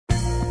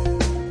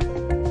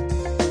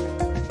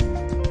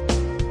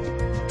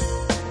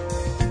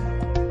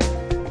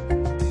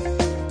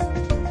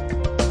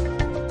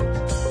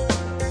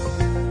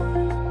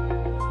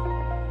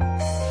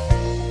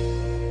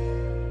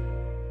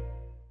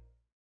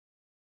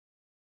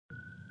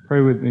Pray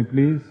with me,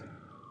 please.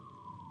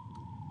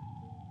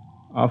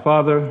 Our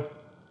Father,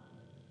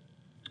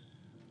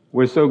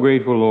 we're so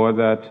grateful, Lord,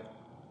 that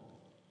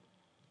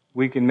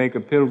we can make a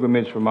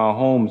pilgrimage from our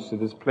homes to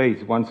this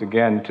place once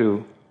again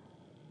to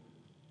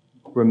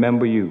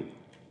remember you.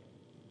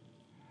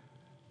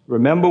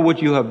 Remember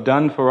what you have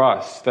done for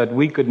us that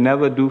we could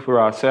never do for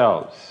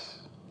ourselves.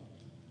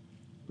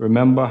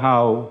 Remember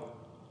how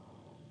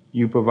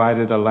you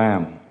provided a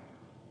lamb,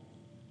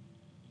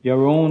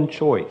 your own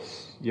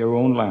choice, your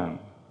own lamb.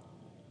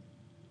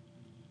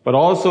 But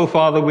also,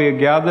 Father, we are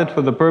gathered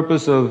for the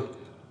purpose of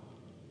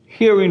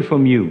hearing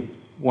from you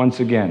once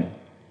again,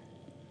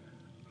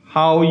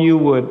 how you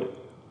would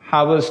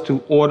have us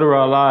to order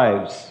our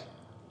lives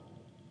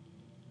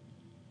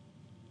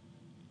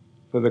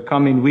for the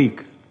coming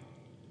week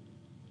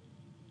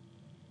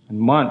and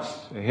months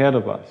ahead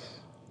of us.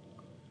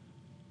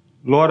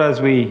 Lord,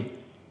 as we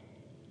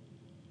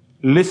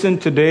listen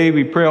today,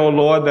 we pray, O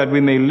Lord, that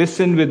we may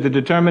listen with the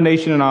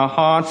determination in our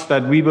hearts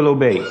that we will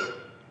obey,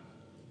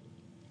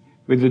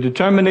 with the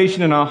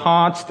determination in our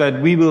hearts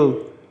that we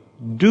will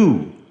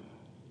do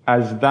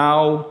as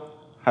thou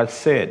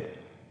hast said.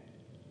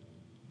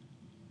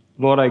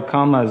 Lord, I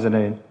come as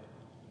a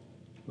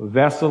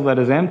vessel that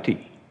is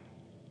empty,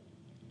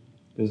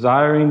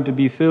 desiring to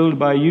be filled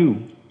by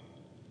you,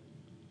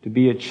 to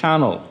be a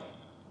channel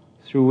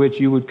through which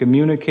you would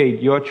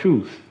communicate your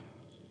truth,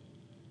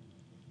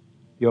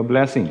 your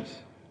blessings,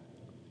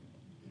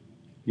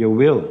 your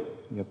will,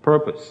 your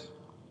purpose.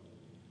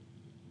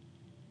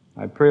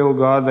 I pray, O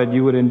God, that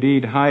you would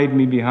indeed hide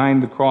me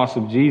behind the cross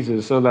of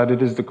Jesus, so that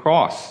it is the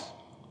cross,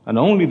 and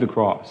only the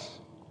cross,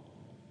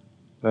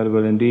 that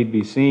will indeed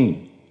be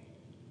seen.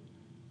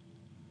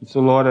 And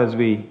so, Lord, as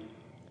we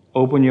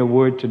open your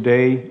word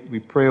today, we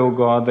pray, O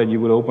God, that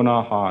you would open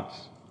our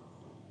hearts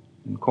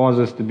and cause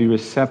us to be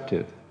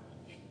receptive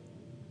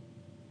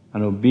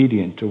and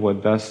obedient to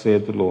what thus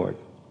saith the Lord.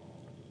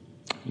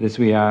 This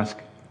we ask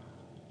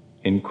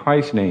in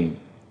Christ's name.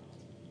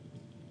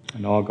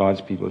 And all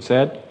God's people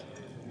said,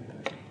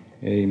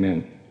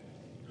 Amen.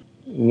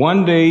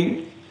 One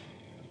day,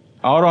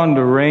 out on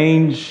the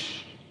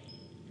range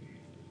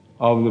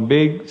of the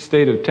big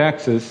state of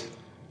Texas,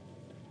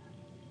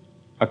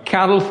 a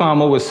cattle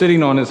farmer was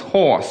sitting on his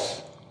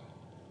horse,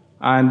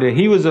 and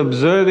he was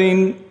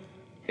observing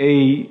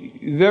a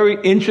very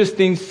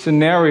interesting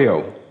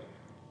scenario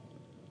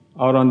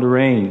out on the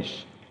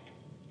range.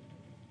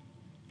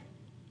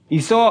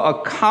 He saw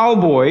a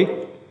cowboy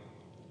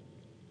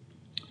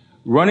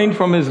running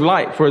for his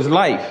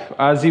life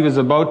as he was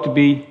about to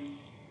be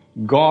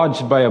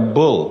gouged by a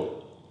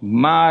bull,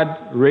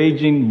 mad,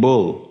 raging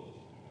bull.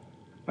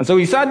 And so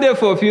he sat there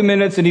for a few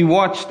minutes and he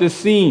watched the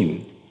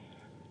scene.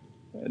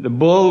 The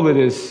bull with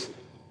his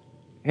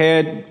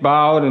head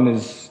bowed and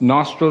his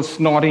nostrils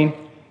snorting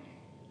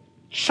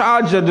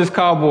charged at this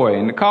cowboy,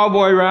 and the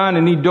cowboy ran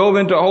and he dove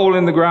into a hole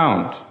in the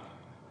ground.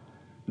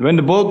 When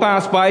the bull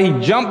passed by, he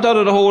jumped out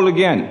of the hole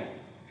again.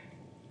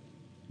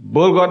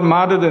 Bull got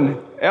madder than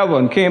ever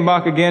and came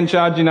back again,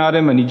 charging at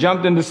him, and he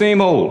jumped in the same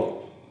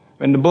hole.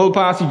 When the bull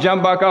passed, he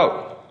jumped back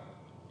out.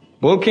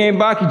 Bull came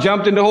back, he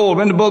jumped in the hole.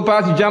 When the bull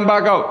passed, he jumped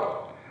back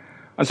out.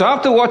 And so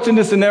after watching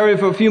this scenario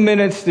for a few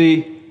minutes,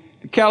 the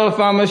cattle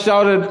farmer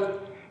shouted,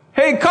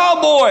 "Hey,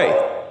 cowboy,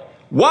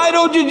 why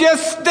don't you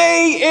just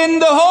stay in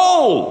the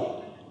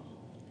hole?"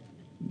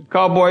 The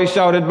cowboy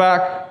shouted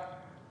back,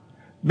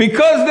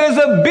 "Because there's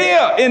a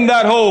bear in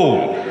that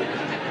hole."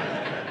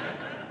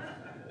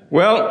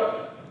 Well,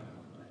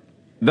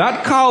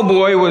 that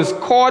cowboy was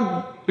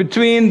caught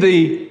between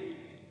the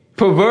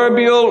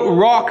proverbial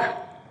rock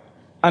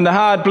and the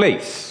hard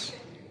place.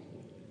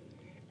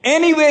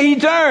 Anywhere he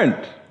turned,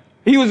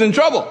 he was in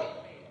trouble.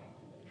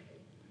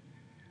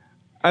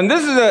 And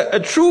this is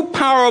a true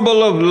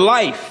parable of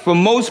life for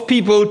most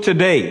people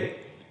today,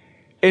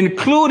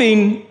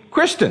 including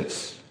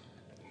Christians.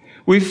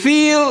 We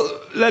feel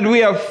that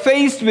we are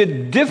faced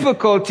with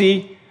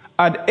difficulty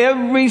at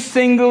every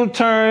single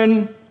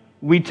turn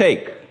we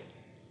take.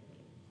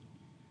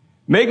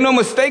 Make no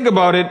mistake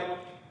about it,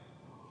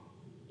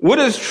 what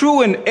is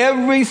true in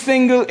every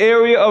single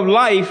area of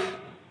life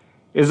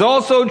is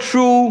also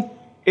true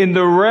in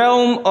the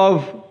realm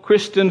of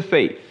Christian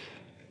faith.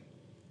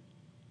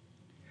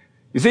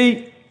 You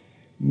see,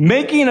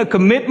 making a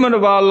commitment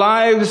of our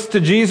lives to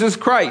Jesus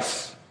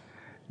Christ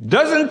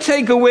doesn't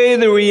take away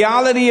the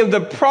reality of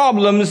the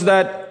problems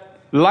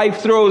that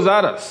life throws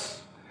at us.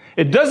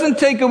 It doesn't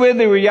take away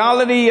the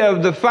reality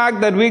of the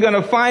fact that we're going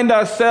to find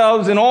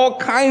ourselves in all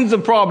kinds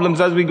of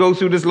problems as we go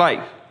through this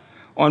life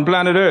on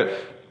planet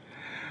Earth.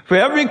 For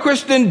every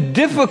Christian,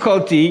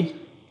 difficulty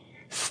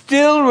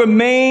still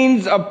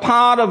remains a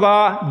part of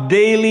our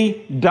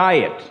daily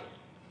diet.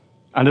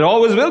 And it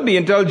always will be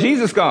until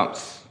Jesus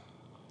comes.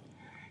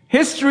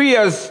 History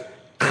has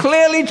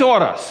clearly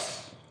taught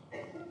us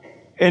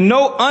in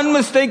no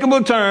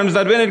unmistakable terms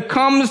that when it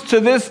comes to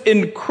this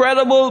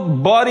incredible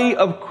body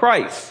of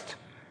Christ,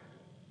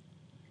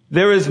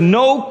 there is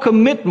no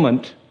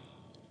commitment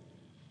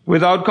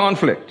without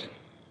conflict.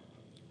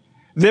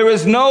 There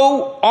is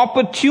no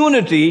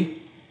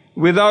opportunity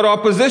without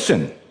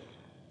opposition,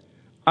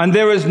 and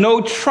there is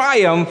no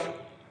triumph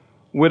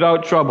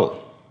without trouble.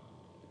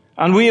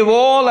 And we have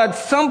all at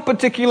some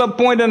particular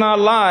point in our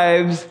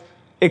lives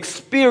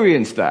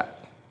experienced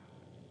that.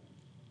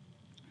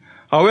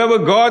 However,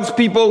 God's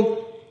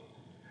people,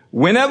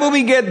 whenever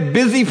we get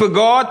busy for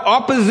God,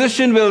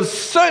 opposition will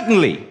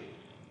certainly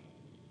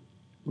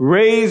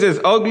raise its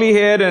ugly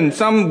head in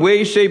some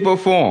way, shape, or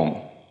form.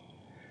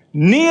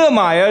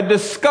 Nehemiah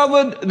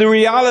discovered the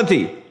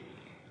reality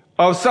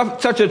of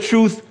such a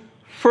truth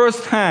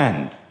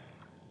firsthand.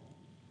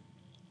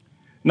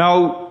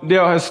 Now,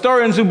 there are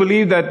historians who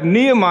believe that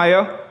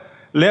Nehemiah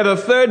led a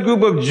third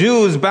group of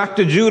Jews back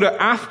to Judah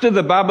after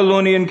the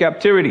Babylonian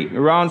captivity,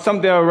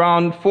 somewhere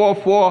around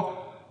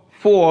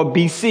 444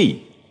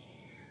 BC.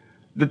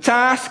 The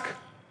task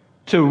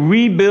to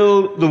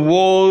rebuild the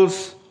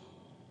walls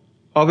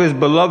of his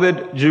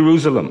beloved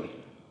Jerusalem.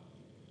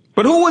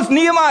 But who was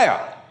Nehemiah?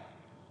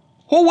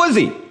 Who was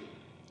he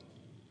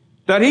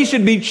that he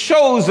should be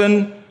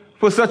chosen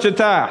for such a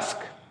task?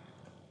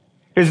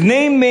 His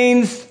name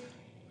means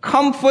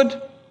comfort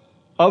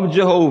of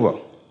Jehovah.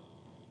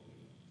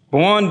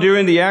 Born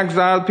during the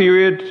exile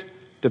period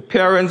to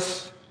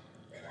parents,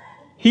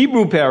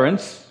 Hebrew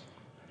parents,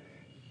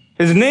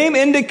 his name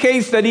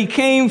indicates that he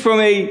came from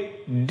a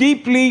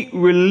deeply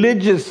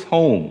religious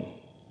home.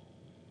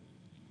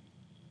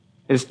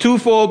 His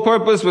twofold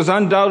purpose was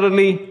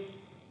undoubtedly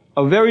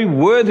a very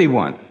worthy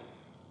one.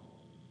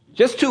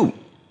 Just two.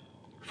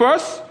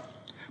 First,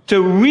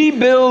 to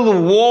rebuild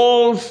the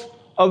walls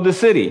of the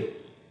city.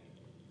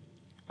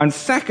 And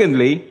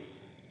secondly,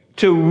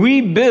 to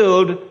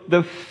rebuild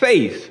the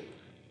faith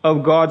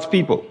of God's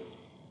people.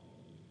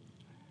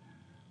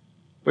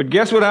 But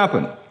guess what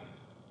happened?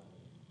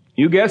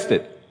 You guessed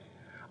it.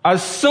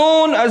 As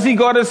soon as he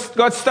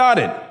got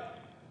started,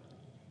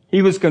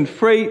 he was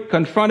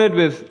confronted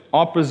with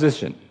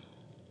opposition.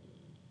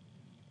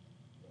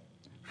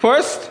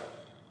 First,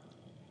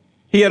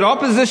 he had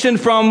opposition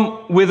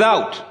from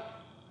without,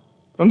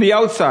 from the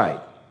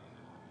outside.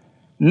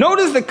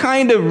 Notice the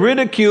kind of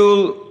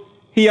ridicule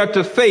he had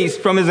to face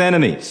from his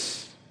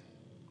enemies.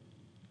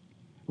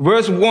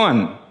 Verse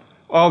 1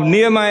 of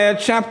Nehemiah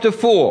chapter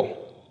 4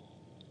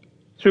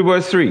 through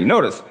verse 3.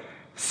 Notice,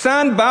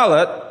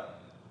 Sanballat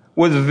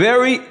was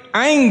very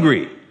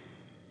angry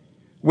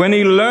when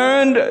he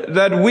learned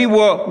that we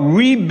were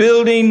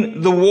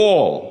rebuilding the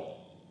wall.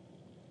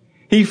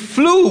 He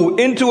flew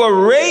into a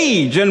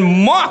rage and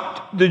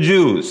mocked the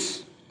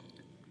Jews,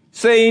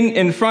 saying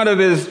in front of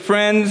his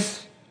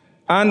friends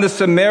and the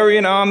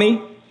Samaritan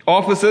army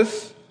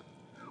officers,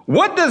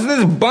 "What does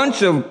this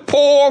bunch of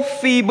poor,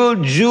 feeble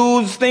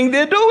Jews think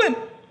they're doing?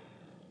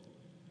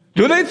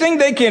 Do they think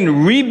they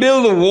can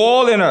rebuild the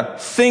wall in a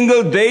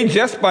single day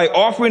just by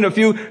offering a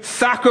few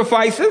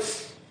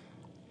sacrifices?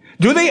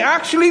 Do they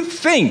actually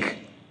think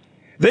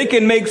they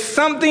can make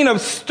something of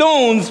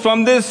stones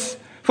from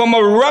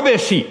a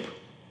rubbish heap?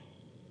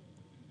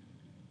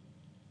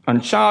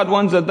 And charred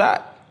ones at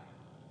that."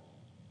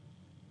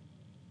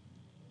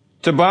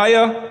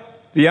 Tobiah,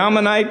 the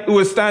Ammonite who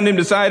was standing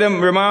beside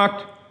him,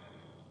 remarked,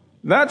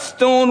 "That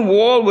stone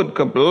wall would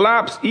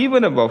collapse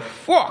even if a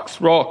fox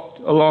walked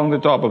along the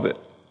top of it."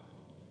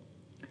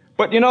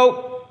 But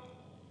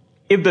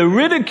if the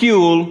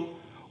ridicule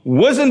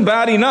wasn't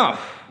bad enough,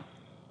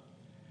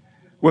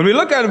 when we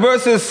look at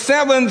verses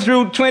 7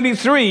 through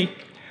 23,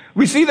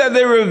 we see that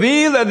they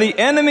reveal that the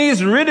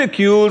enemy's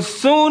ridicule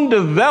soon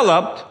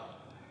developed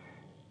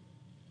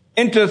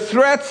into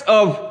threats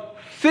of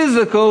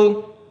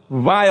physical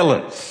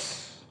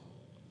violence.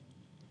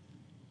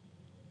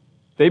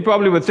 They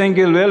probably were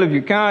thinking, well, if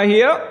you can't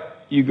hear,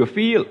 you can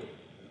feel.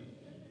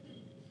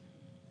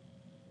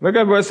 Look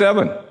at verse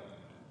 7.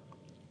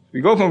 We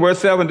go from verse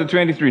 7 to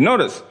 23.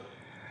 Notice,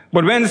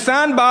 "But when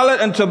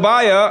Sanballat and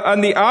Tobiah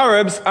and the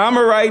Arabs,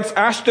 Amorites,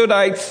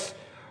 Ashdodites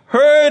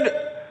heard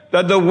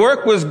that the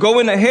work was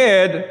going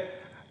ahead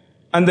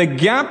and the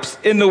gaps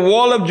in the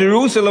wall of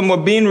Jerusalem were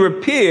being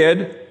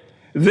repaired,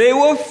 they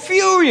were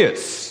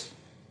furious.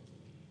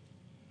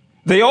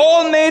 They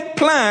all made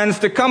plans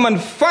to come and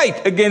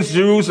fight against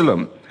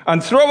Jerusalem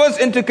and throw us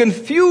into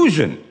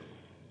confusion.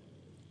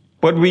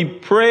 But we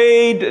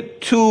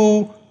prayed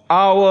to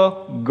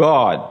our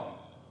God."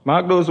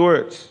 Mark those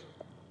words.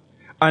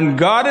 "And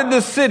guarded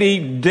the city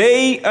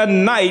day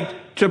and night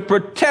to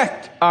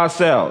protect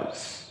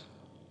ourselves.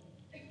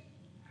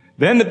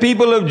 Then the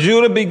people of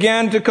Judah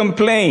began to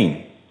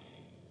complain.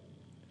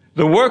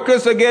 The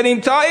workers are getting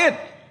tired.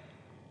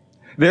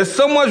 There's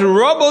so much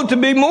rubble to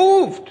be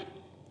moved.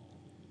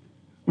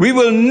 We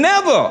will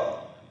never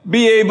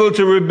be able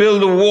to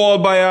rebuild the wall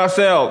by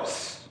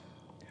ourselves."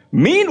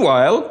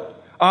 Meanwhile,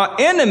 our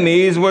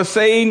enemies were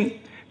saying,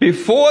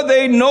 before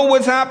they know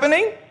what's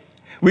happening,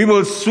 we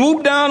will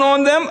swoop down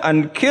on them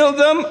and kill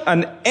them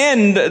and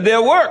end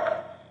their work.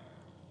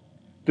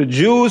 The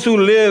Jews who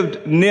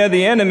lived near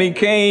the enemy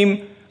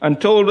came and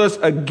told us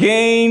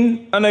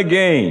again and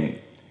again,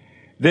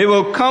 they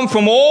will come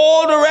from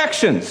all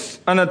directions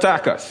and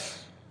attack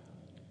us.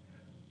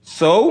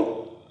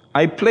 So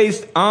I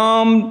placed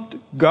armed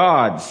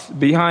guards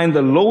behind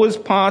the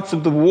lowest parts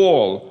of the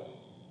wall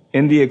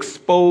in the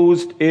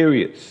exposed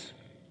areas.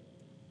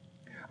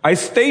 I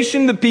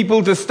stationed the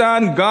people to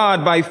stand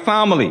guard by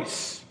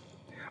families,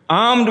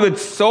 armed with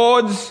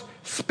swords,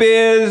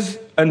 spears,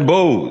 and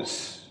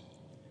bows.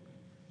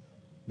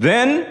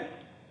 Then,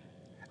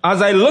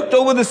 as I looked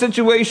over the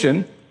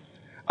situation,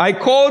 I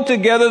called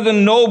together the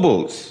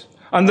nobles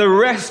and the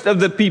rest of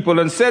the people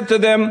and said to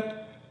them,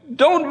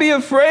 "Don't be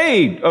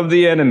afraid of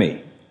the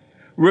enemy.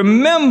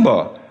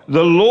 Remember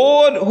the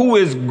Lord who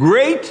is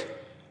great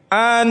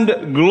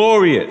and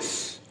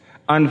glorious,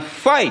 and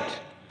fight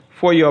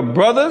for your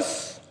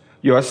brothers,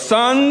 your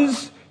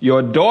sons,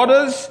 your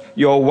daughters,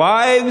 your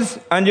wives,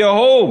 and your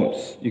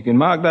homes." You can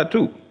mark that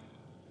too.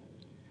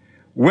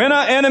 When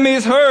our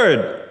enemies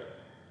heard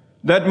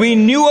that we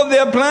knew of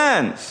their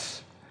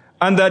plans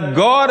and that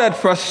God had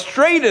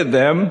frustrated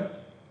them,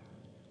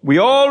 we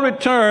all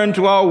returned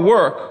to our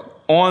work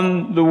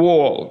on the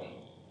wall.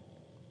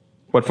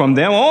 But from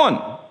then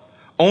on,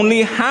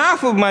 only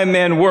half of my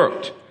men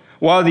worked,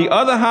 while the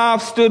other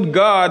half stood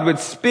guard with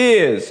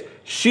spears,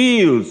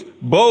 shields,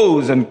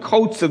 bows, and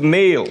coats of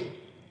mail.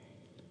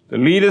 The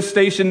leaders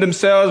stationed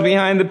themselves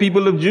behind the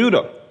people of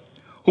Judah,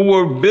 who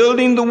were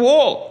building the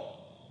wall.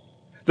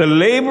 The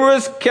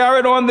laborers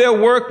carried on their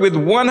work with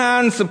one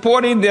hand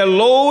supporting their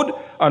load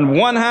and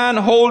one hand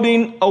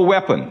holding a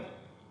weapon.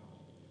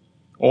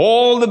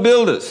 All the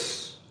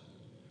builders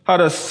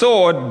had a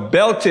sword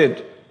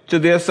belted to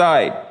their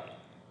side.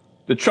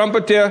 The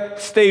trumpeter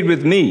stayed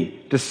with me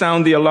to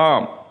sound the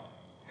alarm.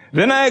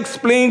 Then I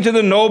explained to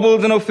the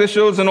nobles and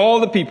officials and all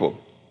the people,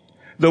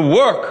 the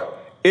work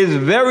is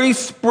very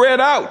spread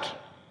out,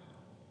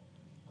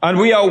 and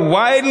we are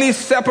widely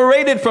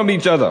separated from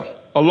each other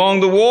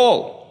along the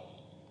wall.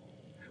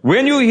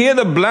 When you hear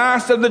the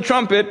blast of the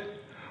trumpet,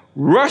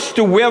 rush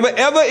to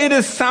wherever it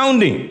is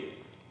sounding.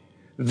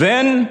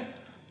 Then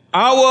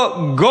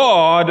our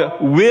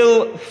God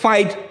will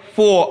fight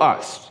for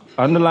us.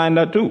 Underline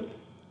that too.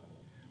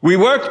 We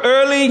worked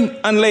early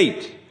and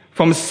late,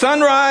 from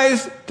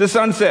sunrise to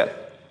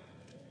sunset,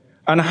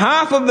 and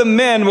half of the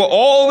men were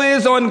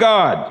always on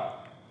guard.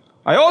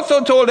 I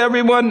also told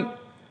everyone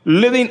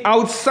living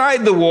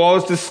outside the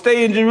walls to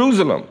stay in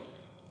Jerusalem.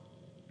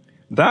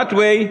 That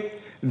way,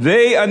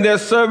 they and their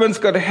servants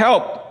could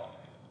help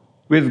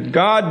with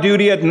guard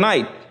duty at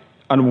night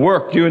and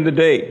work during the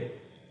day.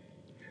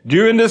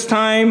 During this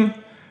time,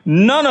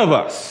 none of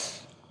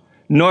us,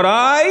 not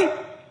I,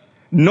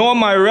 nor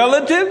my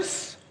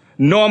relatives,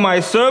 nor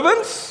my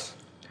servants,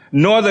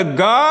 nor the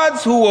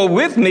guards who were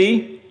with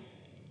me,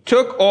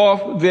 took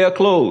off their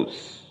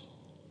clothes.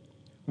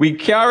 We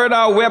carried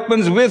our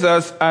weapons with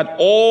us at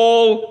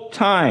all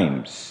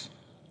times,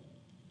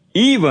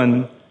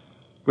 even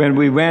when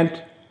we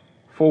went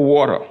for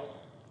water.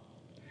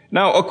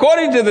 Now,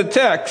 according to the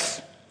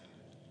text,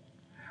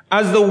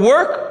 as the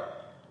work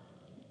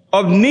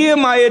of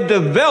Nehemiah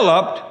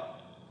developed,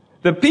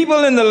 the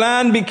people in the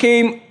land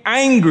became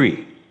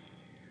angry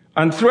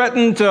and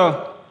threatened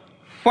to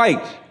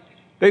fight.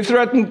 They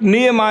threatened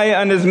Nehemiah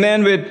and his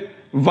men with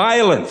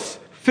violence,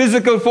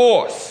 physical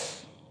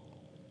force.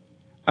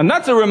 And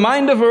that's a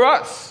reminder for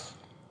us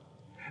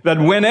that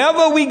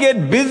whenever we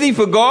get busy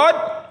for God,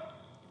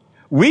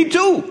 we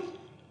too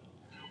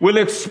will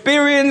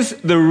experience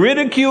the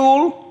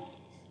ridicule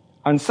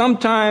and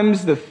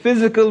sometimes the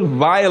physical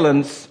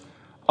violence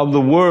of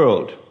the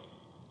world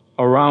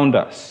around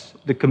us,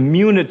 the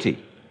community,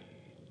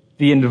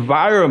 the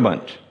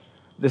environment,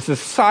 the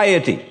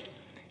society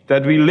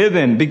that we live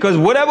in. Because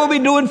whatever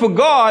we're doing for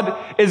God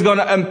is going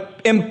to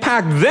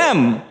impact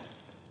them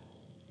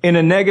in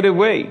a negative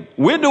way.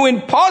 We're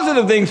doing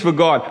positive things for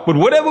God, but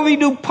whatever we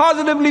do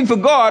positively for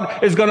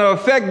God is going to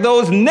affect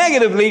those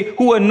negatively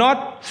who are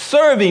not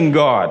serving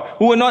God,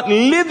 who are not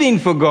living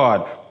for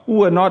God,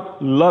 who are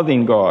not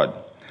loving God.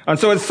 And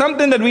so it's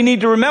something that we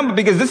need to remember,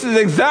 because this is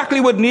exactly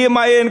what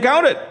Nehemiah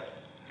encountered.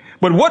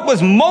 But what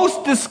was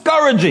most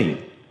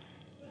discouraging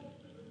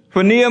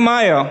for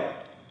Nehemiah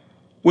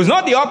was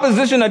not the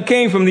opposition that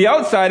came from the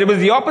outside, it was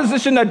the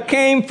opposition that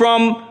came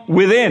from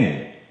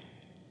within,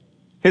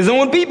 his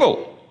own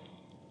people.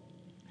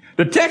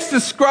 The text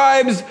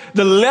describes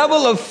the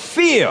level of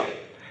fear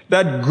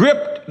that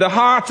gripped the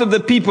hearts of the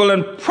people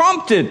and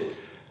prompted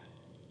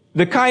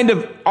the kind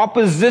of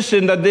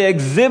opposition that they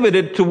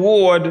exhibited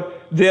toward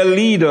their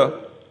leader,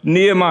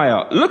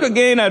 Nehemiah. Look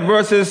again at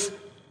verses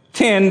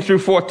 10 through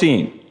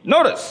 14.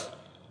 Notice.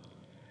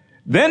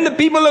 Then the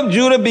people of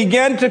Judah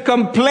began to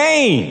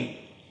complain.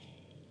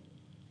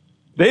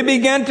 They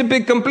began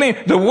to complain.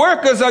 The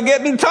workers are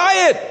getting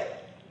tired.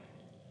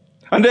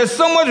 And there's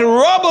so much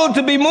rubble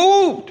to be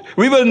moved.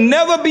 We will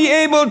never be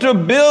able to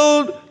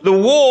build the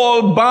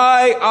wall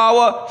by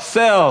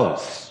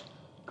ourselves.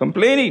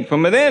 Complaining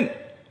from within.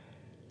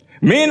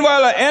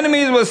 Meanwhile, our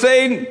enemies were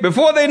saying,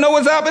 before they know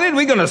what's happening,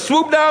 we're going to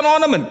swoop down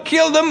on them and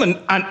kill them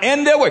and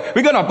end their work.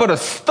 We're going to put a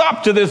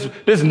stop to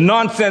this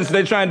nonsense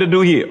they're trying to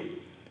do here.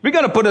 We're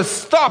going to put a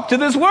stop to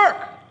this work.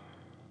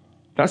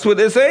 That's what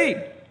they're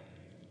saying.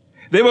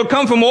 They will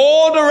come from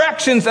all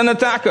directions and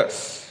attack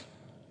us.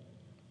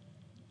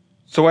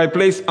 So I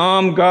placed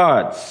armed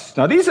guards.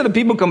 Now these are the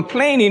people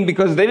complaining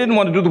because they didn't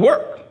want to do the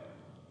work.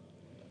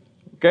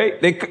 Okay?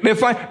 They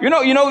find,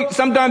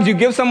 sometimes you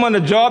give someone a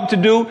job to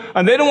do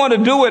and they don't want to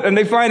do it and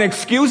they find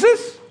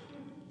excuses.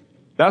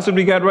 That's what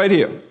we got right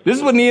here. This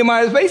is what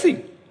Nehemiah is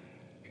facing.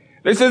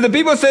 They say the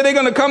people say they're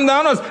going to come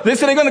down on us. They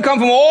say they're going to come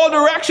from all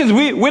directions.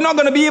 We're not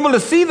going to be able to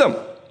see them.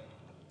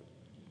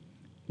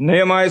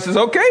 Nehemiah says,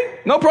 okay,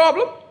 no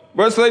problem.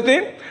 Verse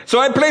 18. So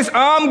I placed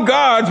armed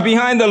guards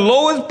behind the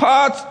lowest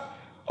parts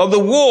of the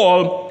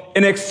wall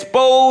in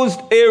exposed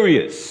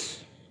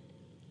areas.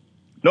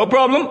 No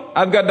problem.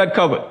 I've got that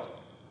covered,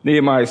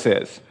 Nehemiah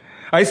says.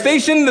 I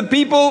stationed the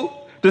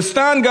people to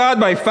stand guard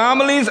by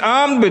families,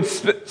 armed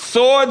with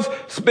swords,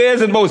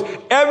 spears, and bows.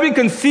 Every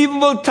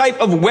conceivable type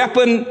of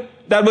weapon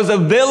that was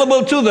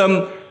available to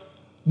them,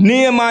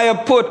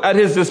 Nehemiah put at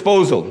his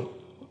disposal.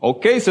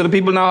 Okay, so the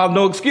people now have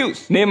no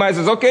excuse. Nehemiah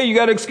says, okay, you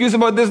got an excuse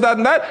about this, that,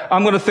 and that.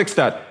 I'm going to fix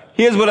that.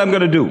 Here's what I'm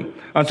going to do.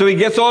 And so he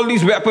gets all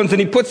these weapons and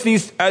he puts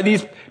these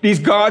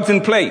guards in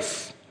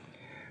place.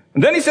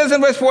 And then he says in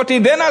verse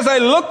 14, then as I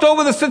looked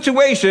over the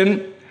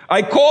situation,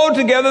 I called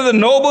together the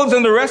nobles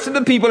and the rest of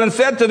the people and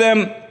said to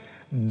them,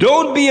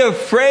 don't be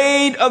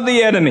afraid of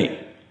the enemy.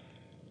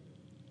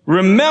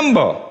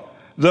 Remember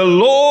the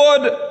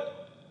Lord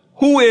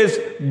who is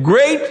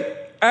great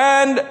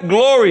and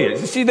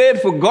glorious. You see, they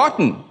had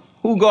forgotten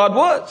who God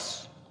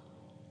was.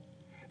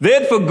 They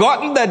had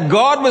forgotten that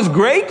God was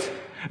great.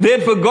 They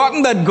had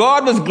forgotten that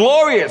God was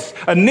glorious.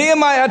 And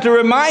Nehemiah had to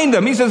remind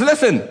them. He says,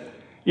 listen,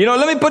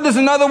 let me put this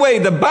another way.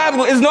 The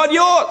battle is not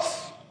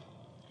yours.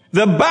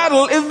 The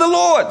battle is the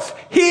Lord's.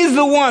 He's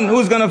the one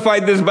who's going to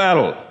fight this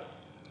battle.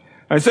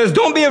 And it says,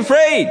 don't be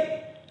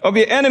afraid of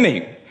your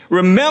enemy.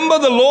 Remember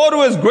the Lord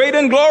who is great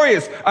and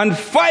glorious, and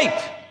fight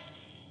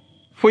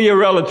for your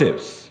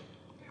relatives.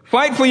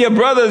 Fight for your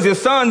brothers, your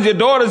sons, your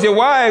daughters, your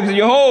wives, and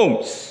your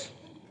homes.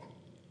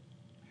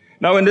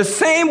 Now, in the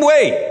same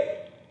way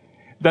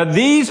that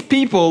these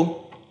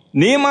people,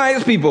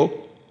 Nehemiah's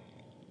people,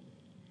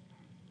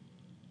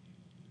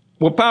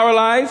 were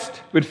paralyzed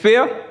with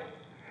fear,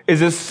 is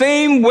the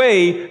same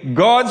way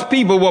God's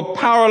people were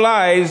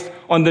paralyzed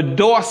on the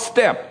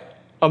doorstep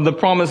of the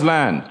promised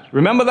land.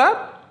 Remember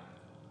that?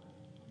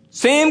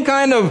 Same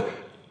kind of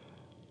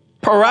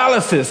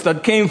paralysis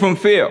that came from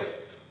fear.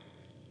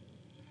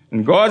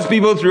 And God's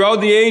people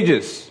throughout the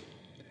ages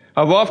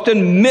have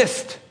often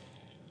missed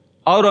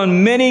out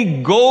on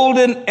many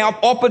golden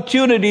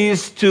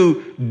opportunities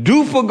to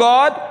do for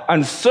God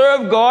and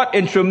serve God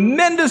in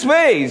tremendous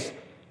ways,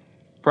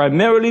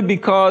 primarily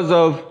because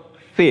of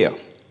fear.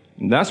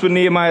 And that's what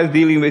Nehemiah is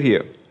dealing with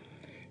here.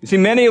 You see,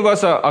 many of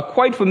us are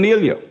quite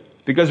familiar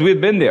because we've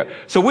been there.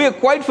 So we are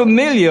quite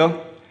familiar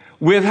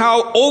with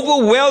how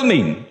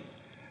overwhelming,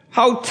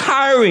 how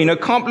tiring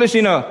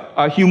accomplishing a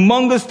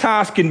humongous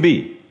task can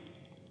be.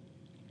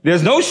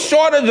 There's no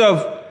shortage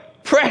of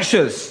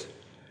pressures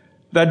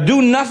that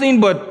do nothing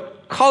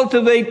but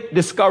cultivate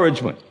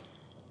discouragement.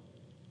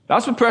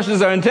 That's what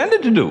pressures are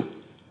intended to do.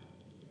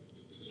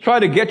 Try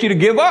to get you to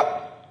give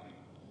up.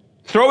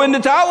 Throw in the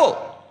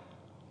towel.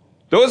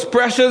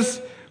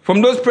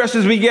 From those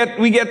pressures we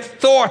get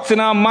thoughts in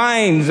our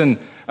minds and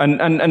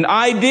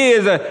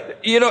ideas.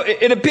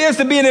 It appears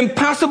to be an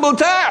impossible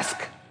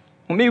task.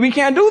 I mean, we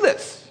can't do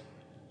this.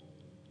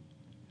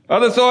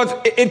 Other thoughts,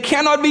 it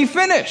cannot be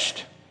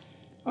finished.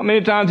 How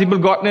many times people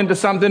gotten into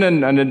something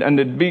and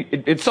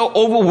it so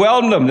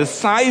overwhelmed them, the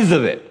size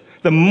of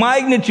it, the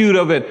magnitude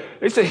of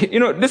it. They say,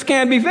 this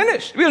can't be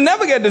finished. We'll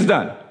never get this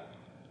done.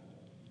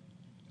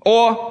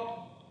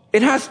 Or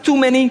it has too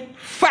many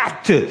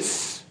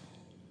factors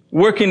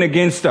working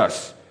against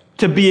us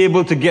to be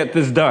able to get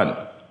this done.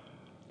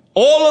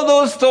 All of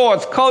those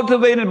thoughts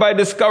cultivated by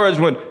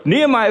discouragement.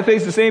 Nehemiah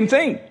faced the same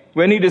thing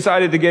when he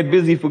decided to get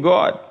busy for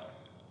God.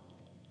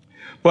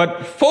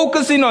 But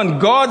focusing on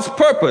God's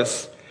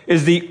purpose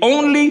is the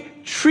only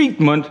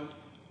treatment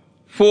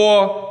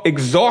for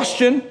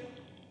exhaustion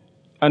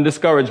and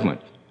discouragement.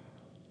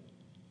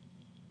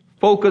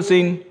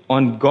 Focusing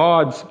on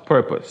God's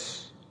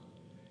purpose.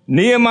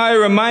 Nehemiah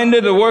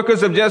reminded the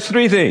workers of just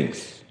three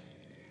things.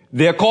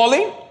 Their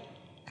calling.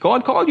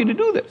 God called you to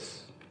do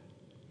this.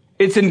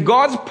 It's in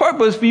God's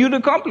purpose for you to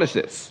accomplish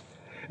this.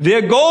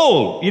 Their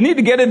goal. You need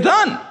to get it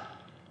done.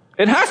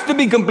 It has to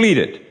be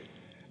completed.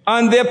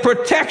 And their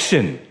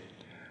protection.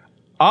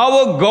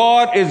 Our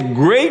God is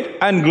great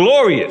and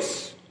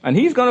glorious, and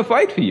he's going to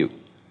fight for you.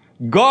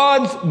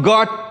 God's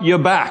got your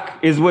back,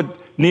 is what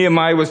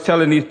Nehemiah was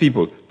telling these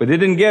people, but they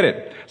didn't get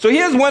it. So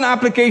here's one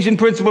application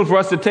principle for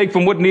us to take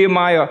from what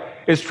Nehemiah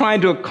is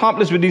trying to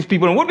accomplish with these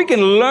people and what we can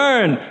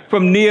learn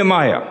from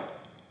Nehemiah.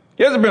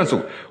 Here's the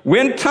principle.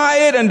 When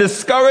tired and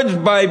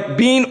discouraged by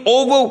being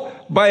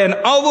by an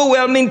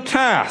overwhelming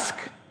task,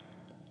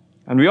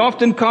 and we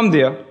often come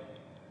there,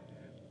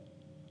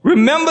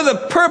 remember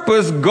the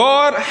purpose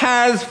God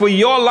has for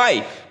your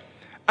life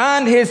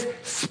and his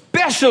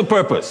special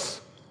purpose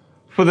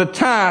for the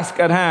task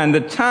at hand,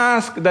 the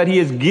task that he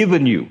has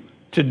given you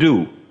to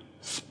do.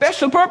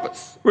 Special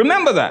purpose.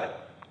 Remember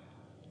that.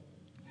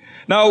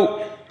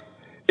 Now,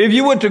 if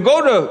you were to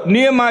go to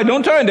Nehemiah,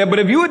 don't turn there, but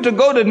if you were to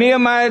go to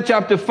Nehemiah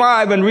chapter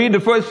 5 and read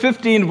the first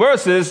 15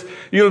 verses,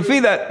 you'll see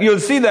that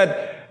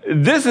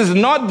this is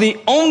not the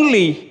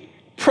only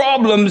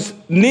problems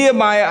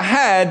Nehemiah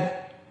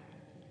had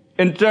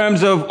in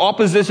terms of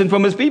opposition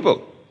from his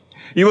people.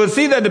 You will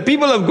see that the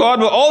people of God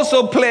were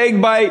also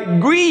plagued by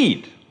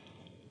greed.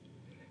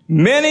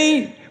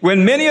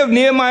 When many of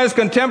Nehemiah's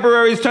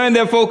contemporaries turned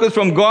their focus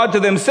from God to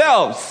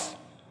themselves,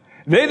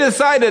 they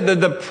decided that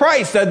the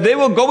price that they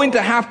were going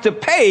to have to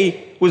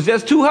pay was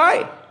just too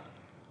high.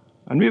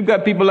 And we've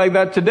got people like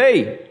that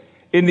today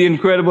in the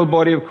incredible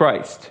body of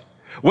Christ.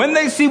 When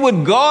they see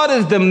what God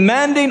is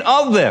demanding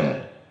of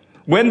them,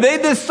 when they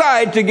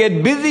decide to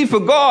get busy for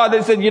God,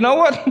 they said, you know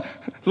what,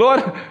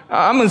 Lord,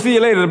 I'm going to see you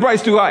later. The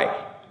price too high.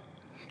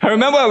 I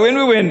remember when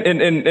we were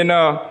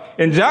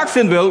in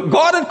Jacksonville,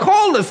 God had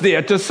called us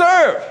there to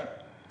serve.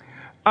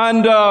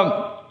 And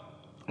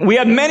we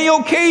had many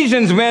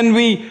occasions when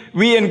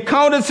we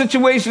encountered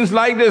situations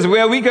like this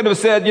where we could have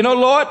said, you know,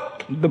 Lord,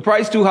 the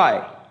price too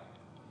high.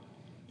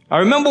 I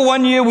remember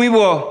one year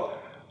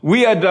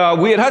we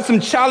had some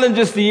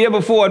challenges the year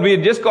before, and we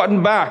had just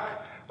gotten back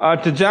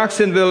to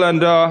Jacksonville,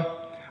 and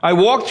I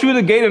walked through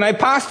the gate, and I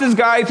passed this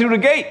guy through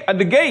at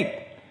the gate.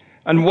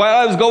 And while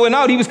I was going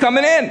out, he was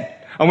coming in.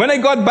 And when I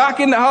got back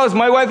in the house,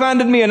 my wife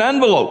handed me an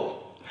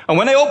envelope. And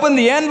when I opened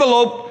the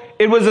envelope,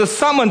 it was a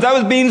summons. I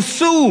was being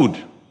sued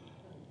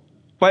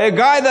by a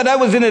guy that I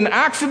was in an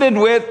accident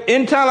with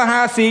in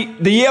Tallahassee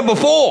the year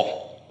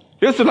before.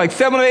 This was like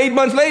 7 or 8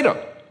 months later.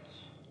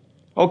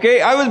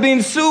 Okay, I was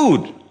being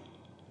sued.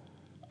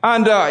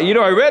 And,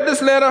 I read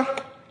this letter,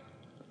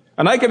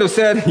 and I could have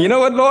said, you know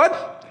what, Lord?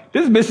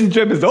 This mission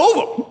trip is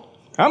over.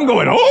 I'm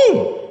going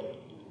home.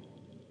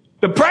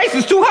 The price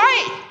is too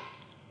high.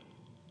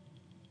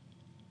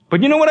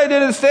 But you know what I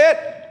did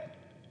instead?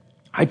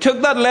 I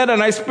took that letter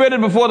and I spread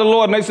it before the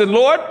Lord, and I said,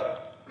 Lord,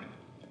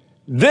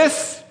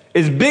 this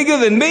is bigger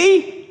than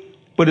me,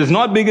 but it's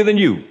not bigger than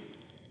you.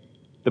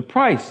 The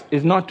price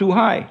is not too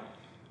high.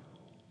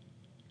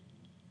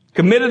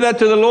 Committed that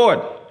to the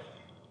Lord.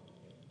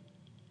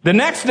 The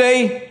next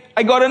day,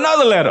 I got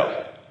another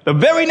letter. The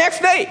very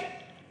next day,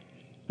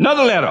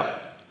 another letter.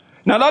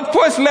 Now that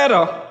first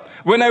letter,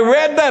 when I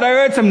read that, I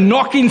heard some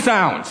knocking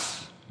sounds.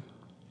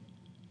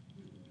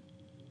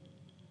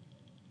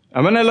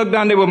 And when I looked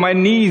down, they were my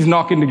knees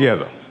knocking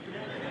together.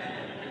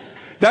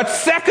 That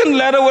second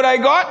letter, what I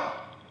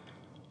got,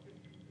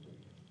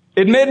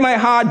 it made my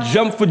heart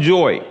jump for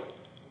joy.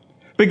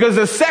 Because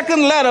the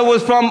second letter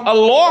was from a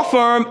law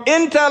firm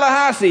in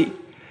Tallahassee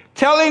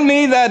telling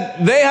me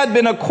that they had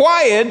been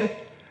acquired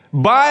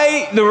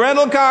by the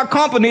rental car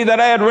company that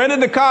I had rented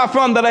the car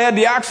from, that I had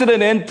the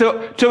accident in,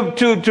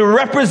 to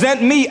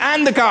represent me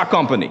and the car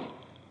company.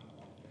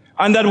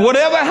 And that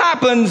whatever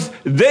happens,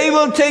 they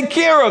will take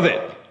care of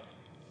it.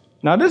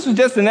 Now, this was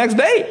just the next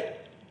day.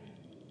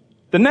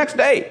 The next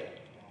day.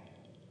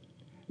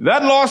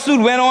 That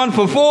lawsuit went on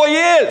for 4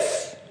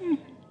 years.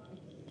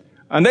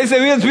 And they said,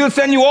 we'll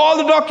send you all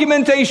the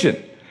documentation.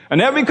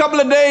 And every couple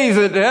of days,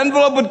 an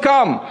envelope would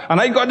come.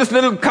 And I got this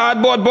little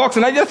cardboard box,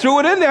 and I just threw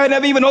it in there. I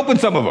never even opened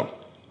some of them.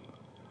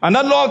 And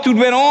that lawsuit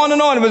went on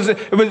and on.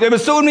 It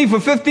was suing me for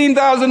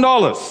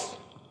 $15,000.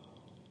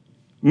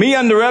 Me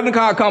and the rental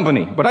car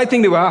company. But I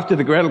think they were after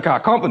the rental car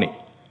company.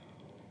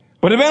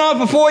 But it went on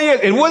for 4 years.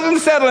 It wasn't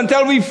settled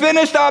until we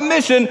finished our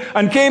mission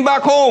and came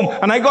back home.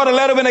 And I got a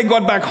letter when I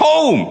got back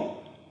home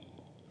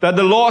that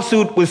the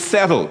lawsuit was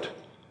settled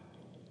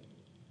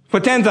for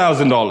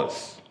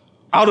 $10,000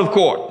 out of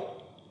court.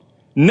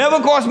 Never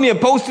cost me a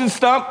postage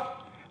stamp.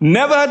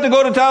 Never had to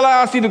go to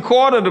Tallahassee to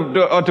court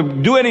or to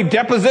do any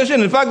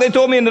deposition. In fact, they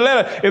told me in the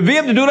letter, if we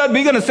have to do that,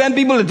 we're going to send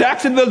people to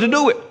Jacksonville to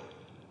do it.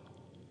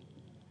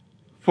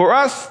 For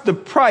us, the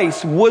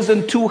price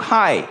wasn't too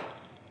high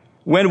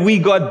when we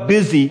got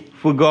busy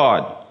for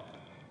God.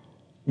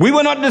 We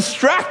were not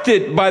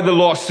distracted by the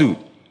lawsuit.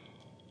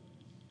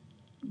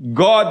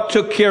 God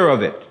took care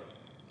of it.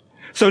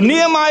 So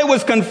Nehemiah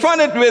was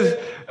confronted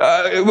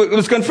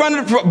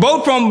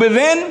both from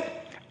within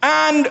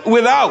and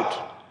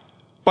without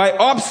by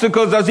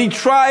obstacles as he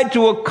tried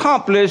to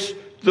accomplish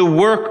the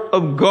work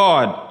of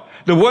God,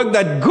 the work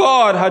that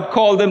God had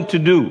called him to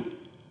do.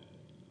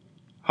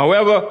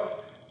 However,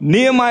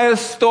 Nehemiah's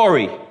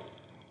story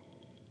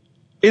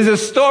is a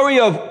story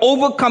of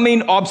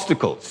overcoming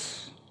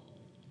obstacles.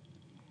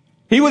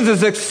 He was a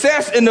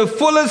success in the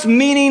fullest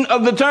meaning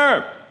of the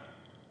term.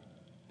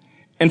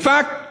 In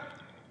fact,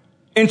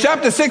 in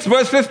chapter 6,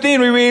 verse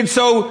 15, we read,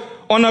 so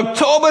on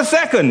October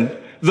 2nd,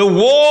 the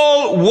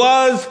wall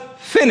was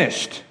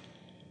finished.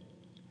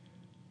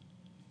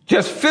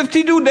 Just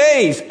 52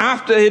 days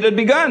after it had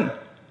begun.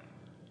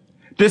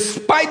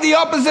 Despite the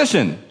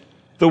opposition,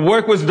 the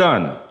work was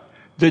done.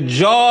 The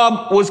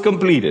job was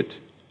completed.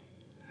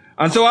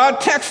 And so our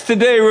text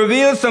today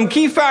reveals some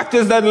key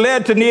factors that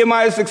led to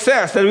Nehemiah's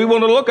success that we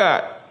want to look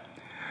at.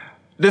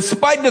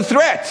 Despite the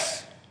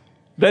threats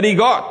that he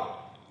got.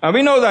 And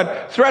we know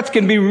that threats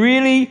can be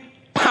really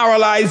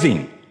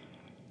paralyzing.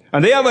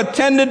 And they have a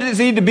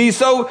tendency to be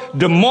so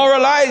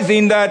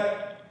demoralizing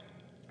that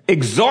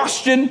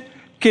exhaustion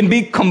can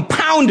be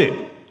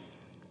compounded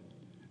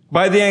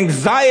by the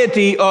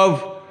anxiety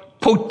of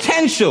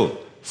potential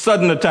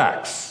sudden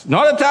attacks.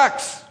 Not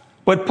attacks,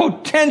 but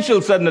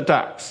potential sudden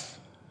attacks.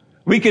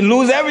 We can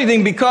lose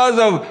everything because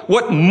of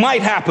what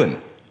might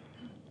happen.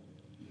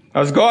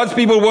 As God's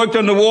people worked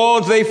on the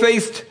walls, they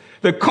faced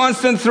the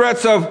constant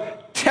threats of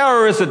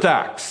terrorist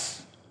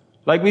attacks,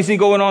 like we see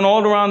going on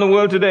all around the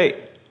world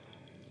today,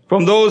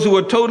 from those who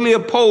were totally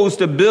opposed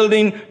to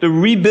the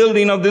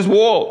rebuilding of this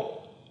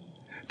wall.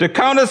 To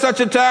counter such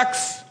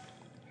attacks,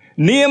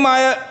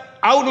 Nehemiah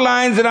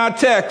outlines in our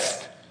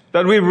text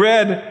that we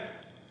read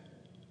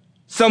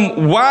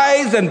some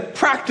wise and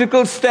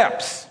practical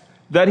steps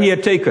that he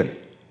had taken.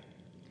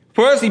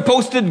 First, he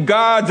posted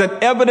guards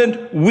at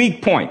evident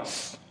weak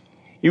points.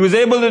 He was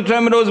able to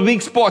determine those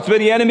weak spots where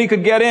the enemy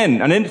could get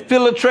in and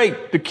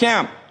infiltrate the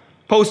camp.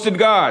 Posted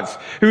guards.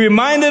 He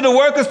reminded the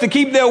workers to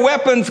keep their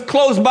weapons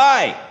close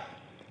by,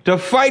 to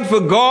fight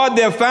for God,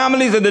 their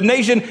families, and the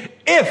nation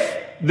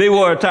if they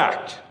were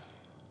attacked.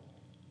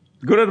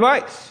 Good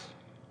advice.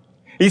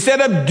 He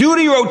set up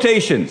duty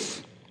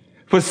rotations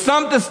for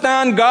some to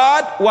stand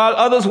guard while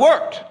others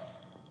worked.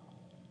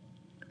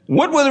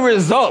 What were the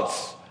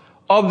results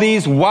of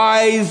these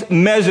wise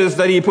measures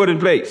that he put in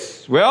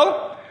place?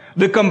 Well,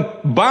 the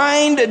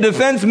combined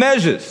defense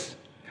measures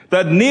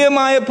that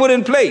Nehemiah put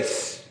in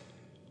place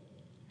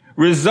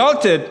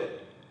resulted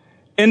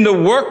in the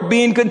work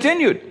being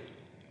continued.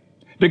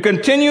 The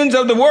continuance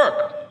of the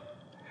work.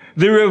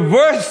 The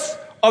reverse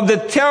of the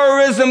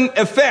terrorism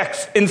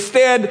effects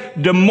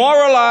instead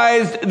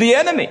demoralized the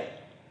enemy.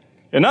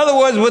 In other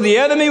words, what the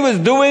enemy was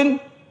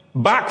doing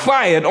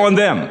backfired on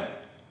them.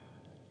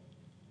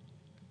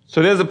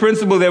 So there's a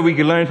principle that we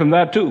can learn from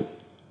that too.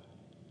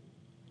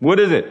 What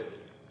is it?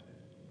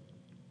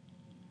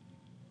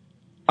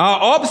 Our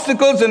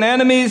obstacles and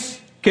enemies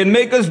can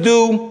make us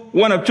do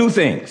one of two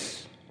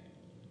things.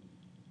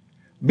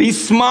 Be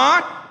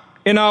smart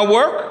in our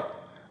work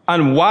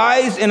and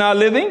wise in our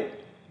living,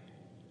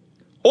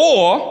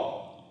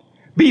 or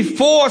be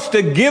forced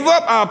to give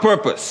up our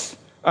purpose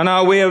and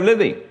our way of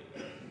living.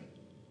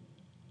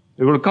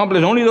 It will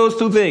accomplish only those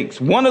two things,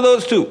 one of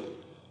those two.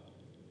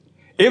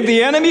 If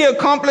the enemy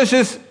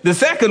accomplishes the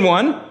second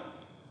one,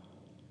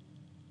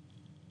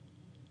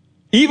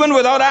 even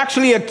without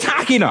actually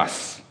attacking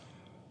us,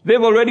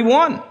 they've already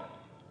won.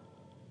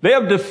 They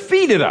have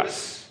defeated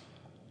us.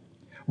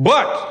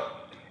 But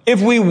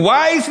if we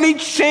wisely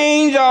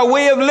change our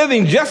way of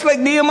living, just like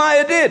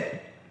Nehemiah did,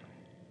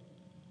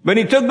 when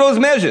he took those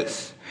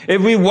measures,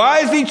 if we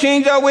wisely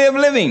change our way of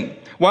living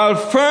while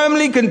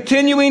firmly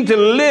continuing to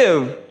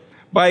live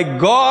by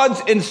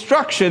God's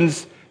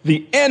instructions,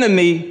 the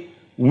enemy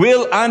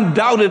will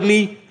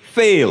undoubtedly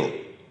fail.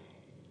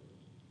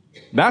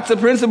 That's a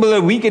principle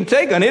that we can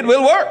take, and it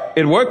will work.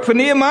 It worked for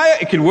Nehemiah.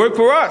 It can work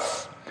for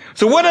us.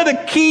 So what are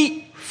the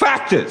key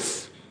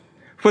factors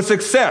for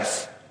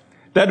success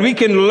that we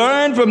can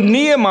learn from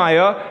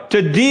Nehemiah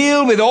to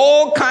deal with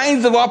all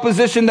kinds of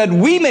opposition that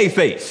we may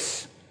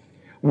face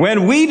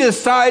when we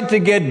decide to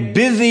get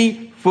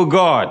busy for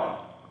God?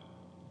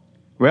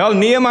 Well,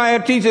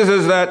 Nehemiah teaches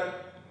us that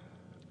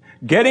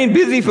getting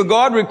busy for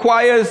God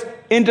requires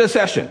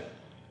intercession.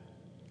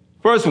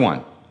 First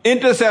one,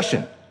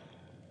 intercession.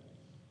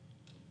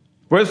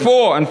 Verse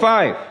 4 and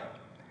 5.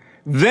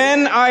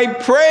 Then I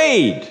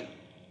prayed,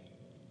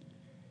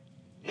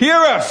 hear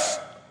us,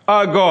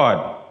 our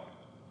God,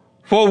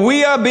 for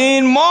we are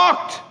being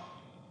mocked.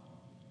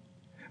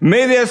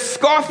 May their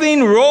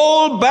scoffing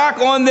roll back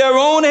on their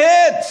own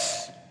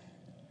heads,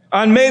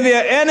 and may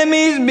their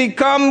enemies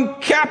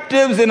become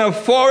captives in a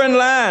foreign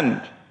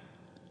land.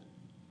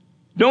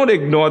 Don't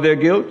ignore their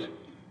guilt.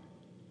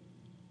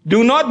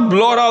 Do not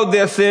blot out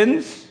their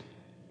sins,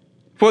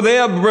 for they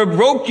have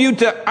provoked you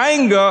to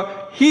anger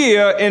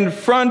here in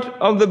front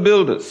of the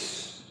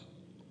builders.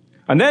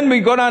 And then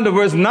we go down to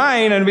verse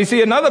 9 and we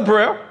see another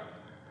prayer.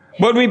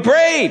 But we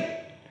prayed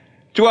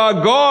to our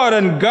God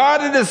and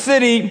guarded the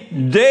city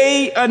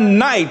day and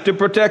night to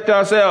protect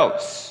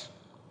ourselves.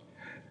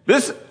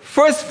 This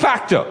first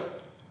factor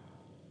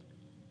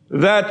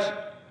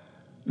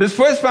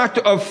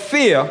of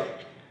fear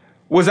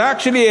was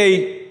actually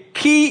a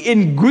key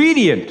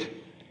ingredient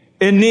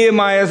in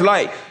Nehemiah's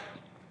life.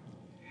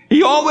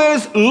 He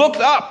always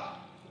looked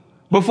up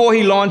before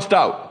he launched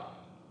out.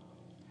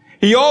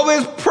 He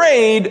always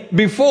prayed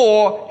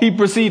before he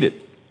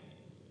proceeded.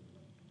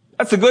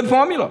 That's a good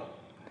formula.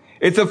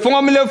 It's a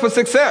formula for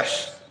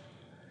success.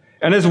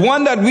 And it's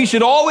one that we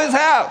should always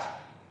have,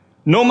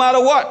 no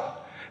matter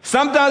what.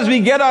 Sometimes we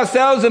get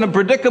ourselves in a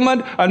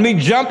predicament and we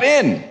jump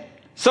in,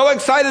 so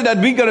excited that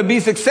we're going to be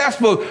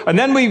successful. And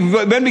then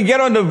when we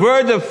get on the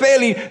verge of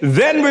failing,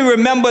 then we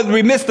remember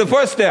we missed the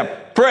first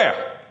step,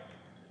 prayer.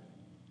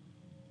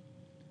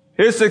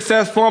 His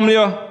success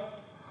formula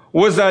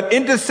was that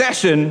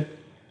intercession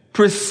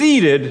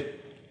preceded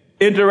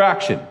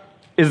interaction.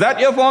 Is that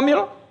your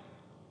formula?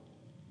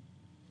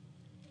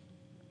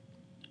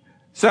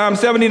 Psalm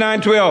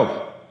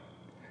 79:12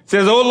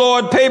 says, O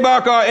Lord, pay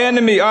back our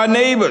enemy, our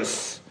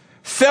neighbors,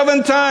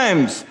 7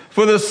 times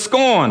for the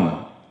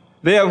scorn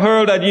they have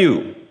hurled at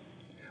you.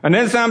 And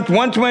then Psalm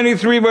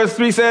 123 verse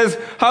 3 says,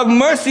 have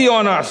mercy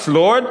on us,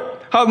 Lord,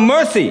 have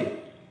mercy.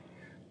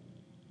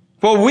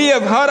 For we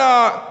have had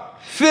our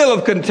fill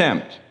of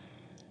contempt.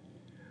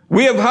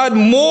 We have had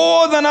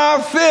more than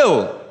our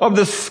fill of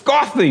the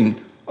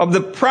scoffing of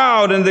the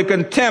proud and the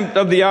contempt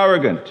of the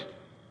arrogant.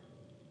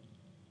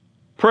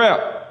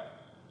 Prayer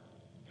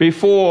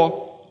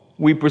before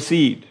we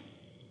proceed.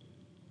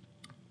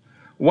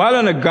 While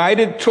on a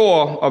guided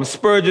tour of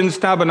Spurgeon's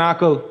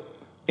Tabernacle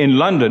in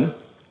London,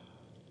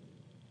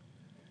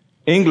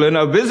 England,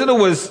 a visitor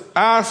was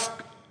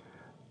asked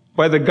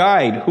by the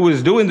guide who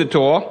was doing the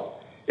tour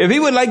if he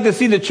would like to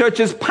see the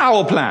church's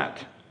power plant.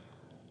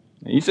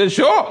 And he said,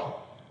 sure.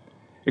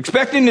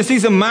 Expecting to see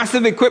some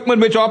massive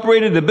equipment which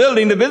operated the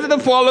building, the visitor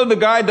followed the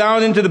guide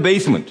down into the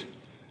basement.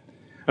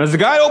 And as the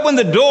guide opened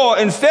the door,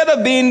 instead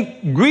of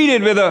being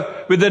greeted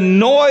with the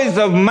noise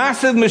of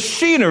massive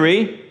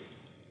machinery,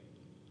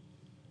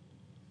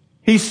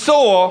 he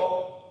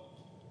saw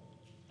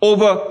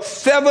over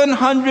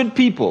 700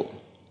 people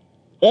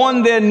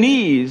on their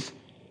knees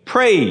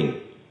praying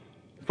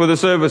for the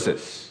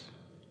services.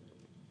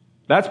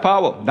 That's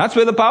power. That's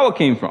where the power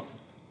came from.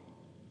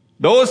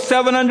 Those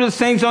 700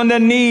 saints on their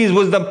knees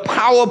was the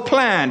power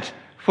plant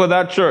for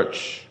that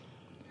church.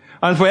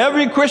 And for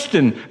every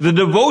Christian, the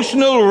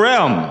devotional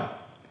realm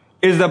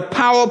is the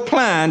power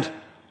plant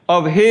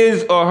of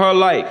his or her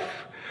life,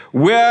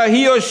 where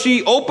he or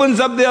she opens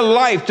up their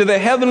life to the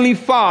Heavenly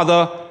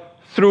Father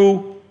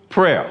through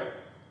prayer.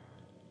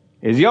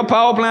 Is your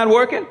power plant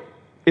working?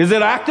 Is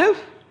it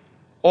active?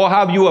 Or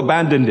have you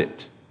abandoned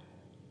it?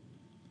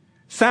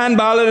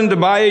 Sanballat and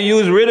Tobiah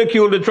used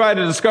ridicule to try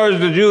to discourage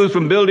the Jews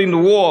from building the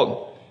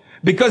wall,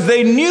 because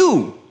they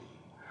knew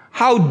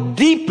how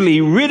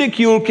deeply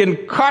ridicule can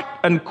cut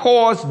and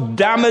cause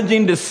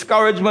damaging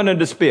discouragement and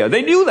despair.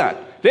 They knew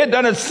that. They had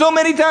done it so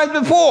many times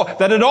before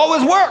that it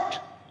always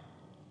worked.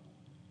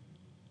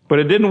 But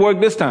it didn't work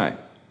this time.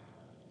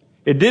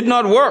 It did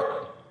not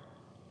work.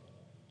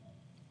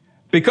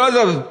 Because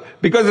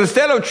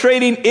instead of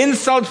trading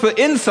insult for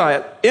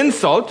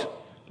insult,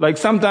 like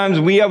sometimes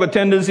we have a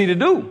tendency to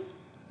do.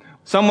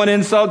 Someone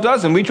insults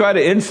us and we try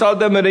to insult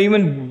them with an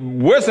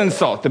even worse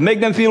insult to make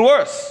them feel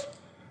worse.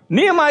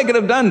 Nehemiah could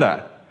have done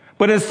that.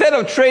 But instead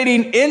of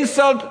trading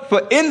insult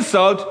for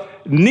insult,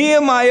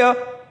 Nehemiah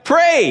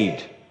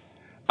prayed.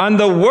 And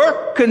the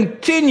work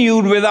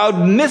continued without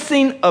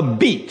missing a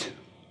beat.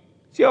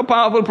 See how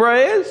powerful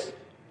prayer is?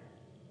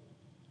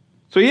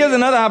 So here's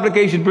another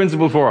application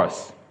principle for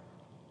us.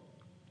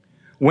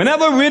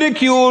 Whenever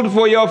ridiculed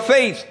for your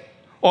faith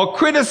or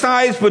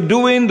criticized for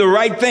doing the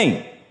right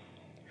thing,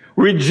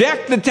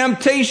 reject the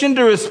temptation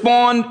to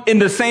respond in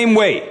the same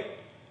way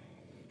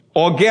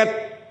or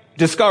get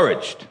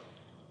discouraged.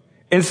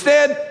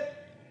 Instead,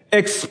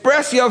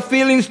 express your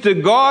feelings to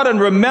God and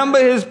remember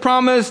His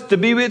promise to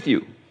be with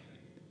you.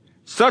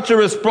 Such a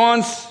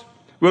response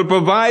will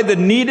provide the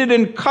needed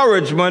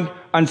encouragement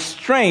and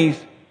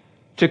strength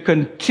to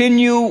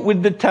continue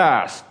with the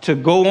task, to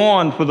go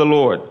on for the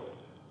Lord.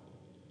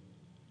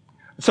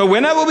 So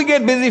whenever we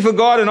get busy for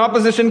God and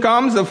opposition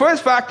comes, the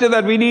first factor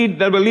that we need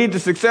that will lead to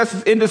success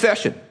is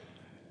intercession.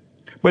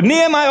 But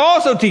Nehemiah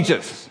also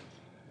teaches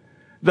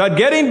that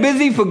getting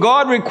busy for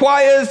God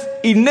requires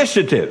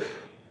initiative.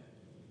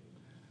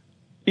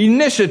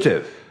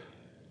 Initiative.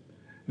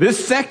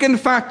 This second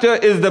factor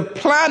is the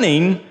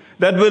planning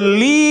that will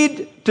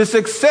lead to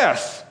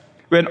success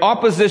when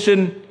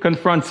opposition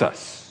confronts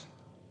us.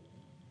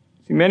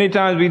 See, many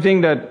times we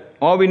think that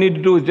all we need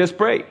to do is just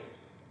pray.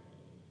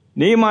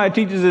 Nehemiah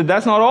teaches that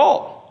that's not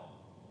all.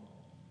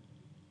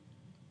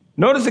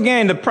 Notice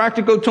again the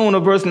practical tone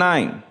of verse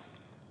 9.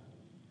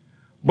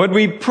 But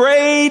we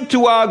prayed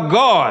to our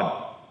God.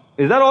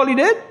 Is that all he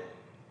did?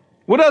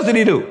 What else did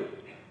he do?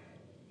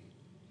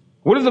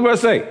 What does the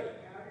verse say?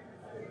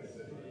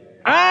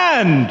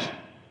 And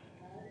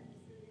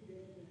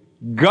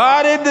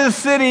guarded the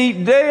city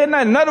day and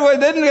night. In other words,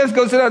 they didn't just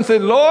go sit down and say,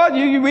 Lord,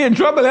 we in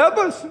trouble, help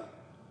us.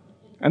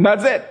 And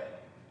that's it.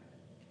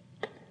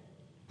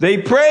 They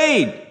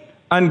prayed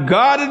and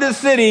guarded the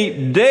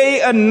city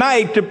day and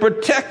night to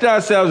protect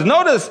ourselves.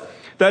 Notice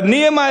that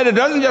Nehemiah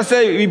doesn't just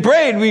say we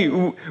prayed.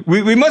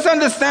 We must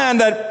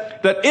understand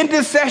that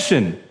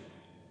intercession,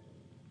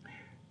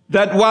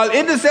 that while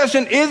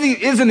intercession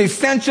is an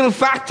essential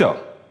factor,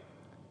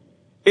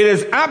 it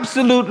is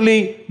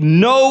absolutely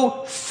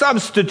no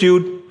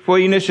substitute for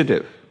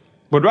initiative,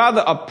 but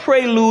rather a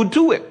prelude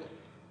to it.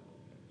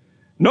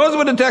 Notice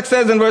what the text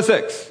says in verse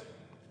 6.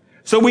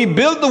 So we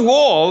built the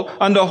wall,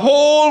 and the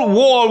whole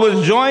wall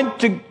was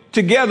joined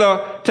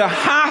together to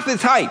half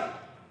its height,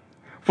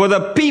 for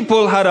the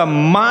people had a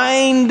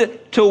mind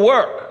to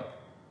work.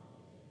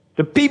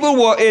 The people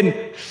were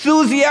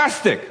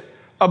enthusiastic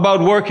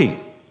about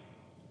working.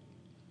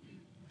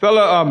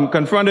 Fella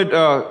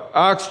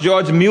asked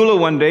George Mueller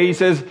one day.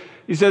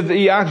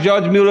 He asked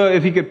George Mueller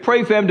if he could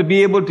pray for him to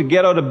be able to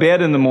get out of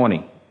bed in the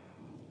morning.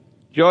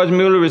 George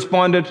Mueller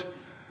responded,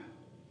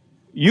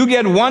 "You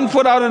get one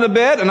foot out of the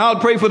bed and I'll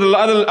pray for the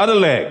other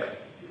leg."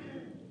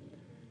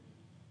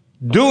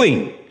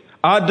 doing.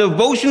 Our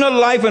devotional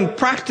life and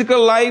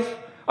practical life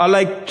are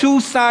like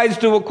two sides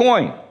to a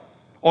coin,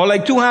 or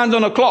like two hands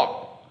on a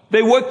clock.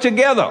 They work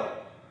together.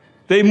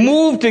 They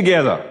move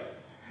together.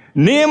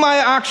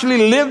 Nehemiah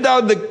actually lived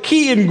out the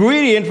key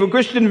ingredient for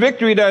Christian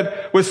victory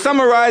that was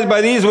summarized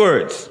by these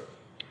words.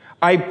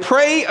 I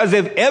pray as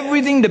if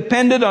everything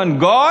depended on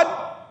God,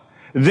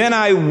 then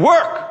I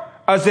work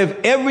as if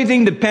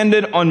everything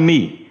depended on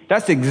me.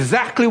 That's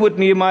exactly what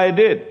Nehemiah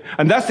did.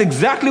 And that's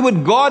exactly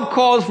what God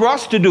calls for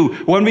us to do.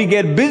 When we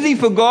get busy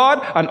for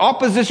God and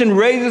opposition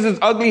raises its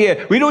ugly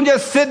head, we don't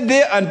just sit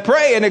there and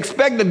pray and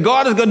expect that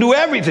God is going to do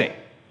everything.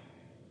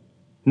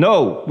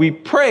 No, we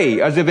pray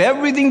as if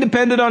everything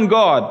depended on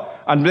God,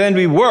 and then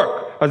we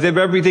work as if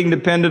everything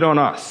depended on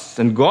us.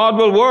 And God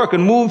will work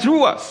and move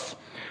through us.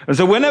 And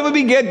so whenever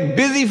we get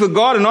busy for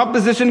God and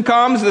opposition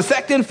comes, the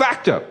second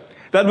factor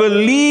that will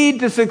lead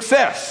to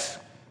success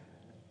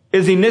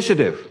is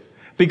initiative.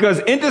 Because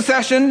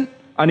intercession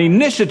and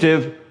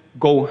initiative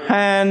go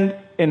hand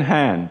in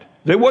hand.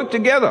 They work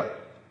together.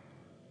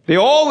 They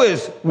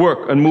always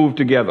work and move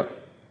together.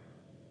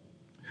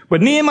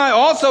 But Nehemiah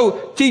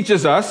also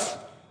teaches us,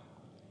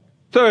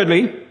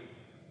 thirdly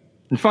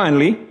and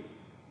finally,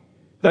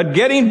 that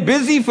getting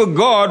busy for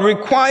God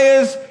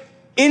requires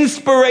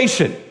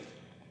inspiration.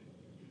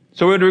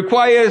 So it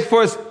requires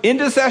first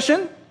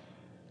intercession,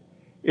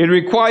 it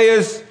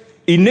requires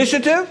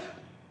initiative,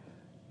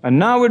 and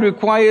now it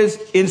requires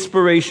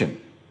inspiration.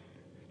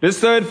 This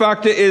third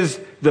factor is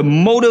the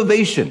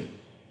motivation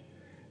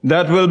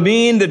that will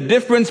mean the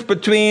difference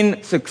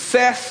between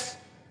success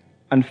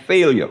and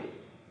failure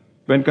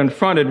when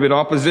confronted with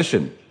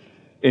opposition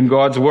in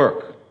God's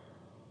work.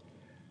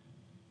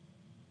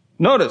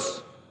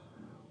 Notice,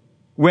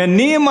 when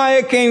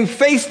Nehemiah came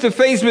face to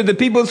face with the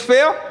people's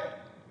fear,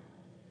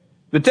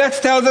 the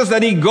text tells us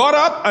that he got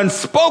up and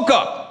spoke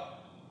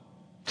up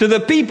to the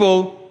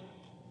people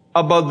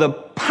about the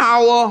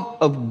power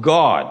of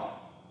God.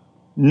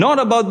 Not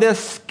about their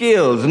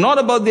skills, not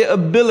about their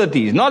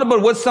abilities, not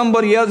about what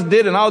somebody else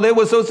did and how they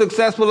were so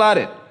successful at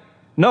it.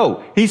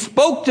 No, he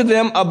spoke to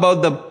them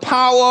about the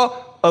power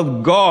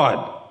of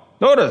God.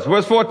 Notice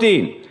verse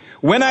 14.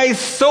 When I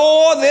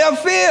saw their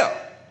fear,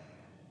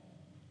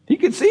 he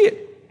could see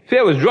it.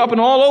 Fear was dropping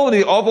all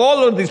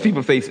over these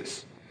people's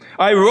faces.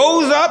 I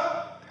rose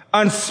up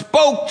and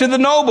spoke to the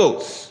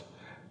nobles,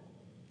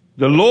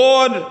 the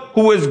Lord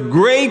who is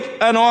great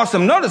and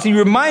awesome. Notice he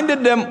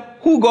reminded them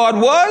who God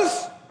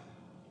was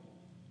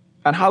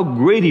and how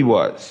great he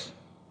was.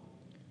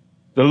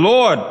 The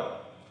Lord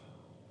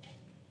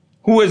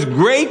who is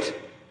great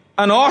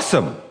and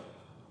awesome.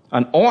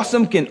 And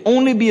awesome can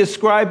only be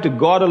ascribed to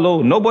God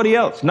alone, nobody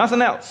else,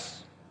 nothing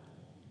else.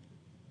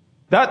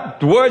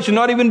 That word should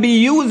not even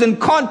be used in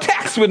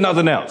context with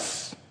nothing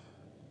else.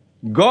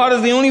 God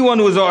is the only one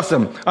who is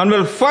awesome and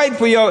will fight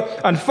for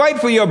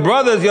your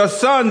brothers, your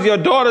sons, your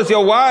daughters,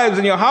 your wives,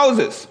 and your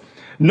houses.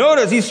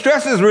 Notice he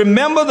stresses,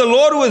 remember the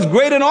Lord who is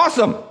great and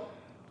awesome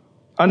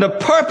and the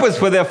purpose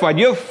for their fight.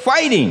 You're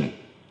fighting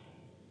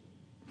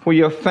for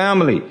your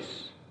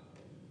families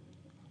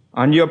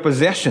and your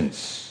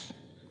possessions.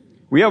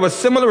 We have a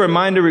similar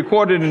reminder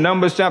recorded in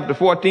Numbers chapter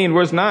 14,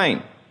 verse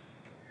 9.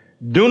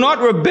 Do not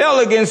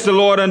rebel against the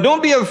Lord and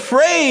don't be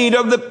afraid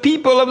of the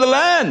people of the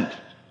land.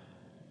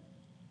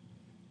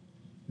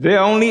 They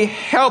are only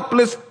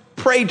helpless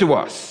prey to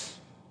us.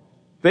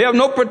 They have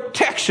no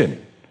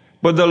protection,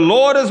 but the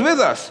Lord is with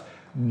us.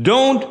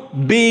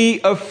 Don't be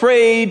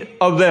afraid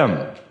of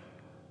them.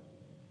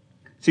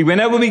 See,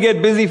 whenever we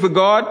get busy for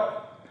God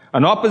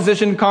and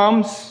opposition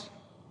comes,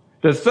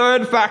 the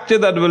third factor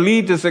that will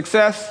lead to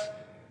success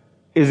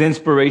is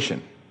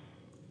inspiration.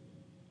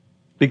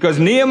 Because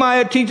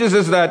Nehemiah teaches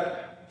us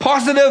that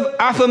positive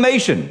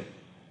affirmation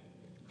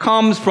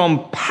comes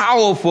from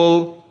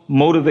powerful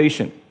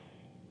motivation.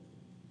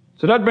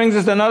 So that brings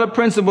us to another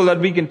principle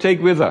that we can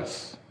take with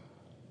us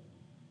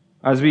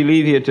as we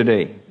leave here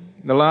today.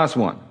 The last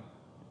one.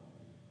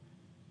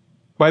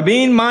 By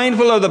being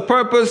mindful of the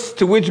purpose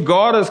to which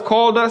God has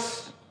called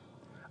us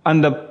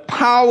and the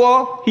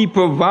power he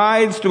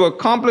provides to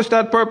accomplish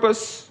that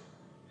purpose,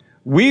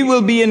 we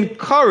will be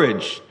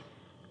encouraged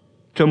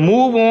to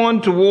move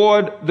on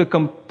toward the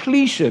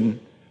completion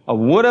of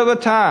whatever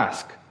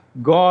task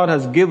God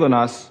has given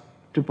us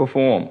to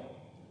perform.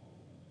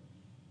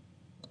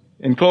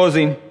 In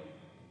closing,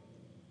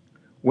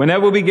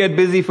 whenever we get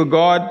busy for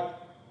God,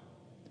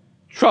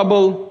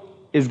 trouble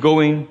is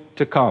going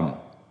to come.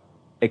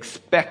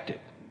 Expect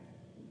it.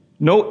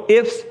 No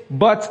ifs,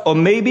 buts, or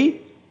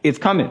maybe. It's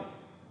coming.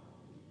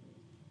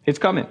 It's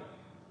coming.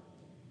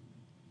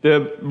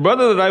 The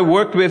brother that I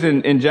worked with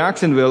in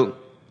Jacksonville,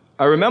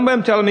 I remember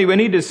him telling me when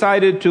he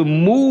decided to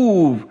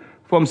move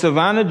from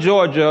Savannah,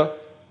 Georgia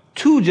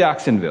to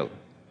Jacksonville.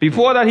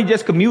 Before that, he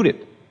just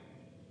commuted.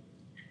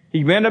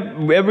 He went up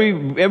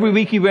every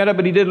week he went up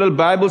and he did a little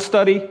Bible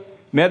study,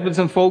 met with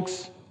some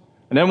folks.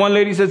 And then one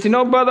lady says,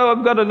 brother,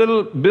 I've got a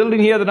little building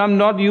here that I'm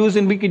not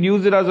using. We could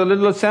use it as a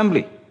little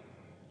assembly.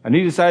 And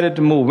he decided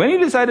to move. When he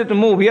decided to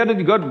move, he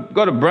had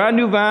got a brand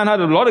new van, had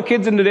a lot of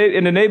kids in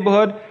the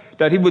neighborhood.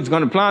 that he was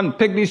going to plan,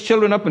 pick these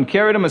children up and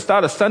carry them and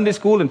start a Sunday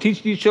school and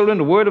teach these children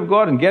the Word of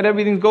God and get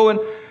everything going.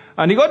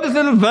 And he got this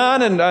little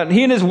van, and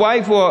he and his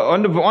wife were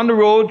on the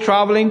road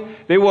traveling.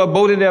 They were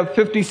both in their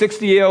 50,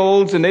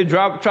 60-year-olds, and they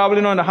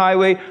traveling on the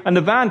highway, and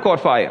the van caught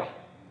fire.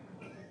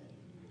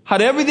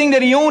 Had everything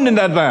that he owned in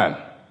that van.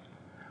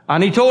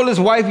 And he told his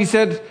wife, he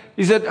said,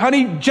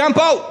 honey, jump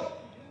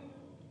out.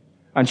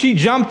 And she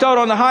jumped out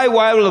on the highway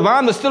while the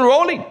van was still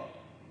rolling.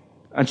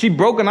 And she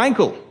broke an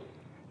ankle.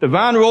 The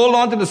van rolled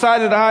onto the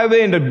side of the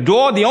highway, and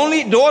the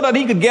only door that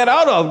he could get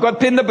out of, got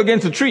pinned up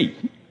against a tree.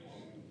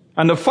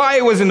 And the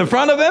fire was in the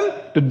front of him,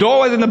 the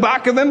door was in the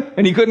back of him,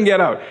 and he couldn't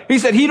get out. He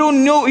said he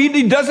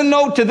doesn't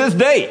know to this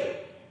day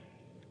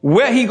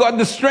where he got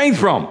the strength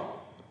from,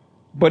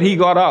 but he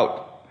got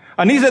out.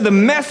 And he said the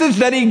message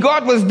that he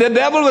got was the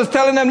devil was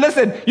telling him,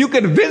 listen, you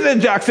can visit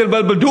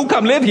Jacksonville, but do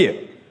come live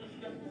here.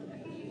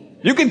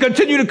 You can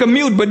continue to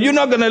commute, but you're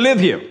not going to live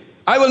here.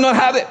 I will not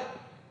have it.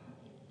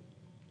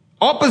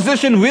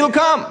 Opposition will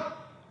come.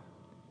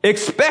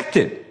 Expect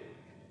it.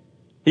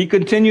 He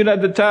continued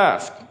at the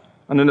task,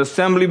 and an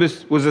assembly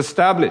was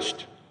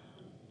established.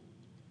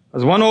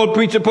 As one old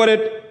preacher put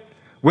it,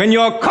 when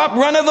your cup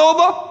runneth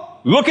over,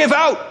 looketh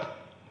out.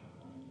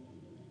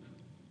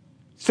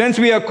 Since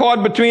we are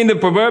caught between the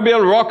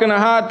proverbial rock and a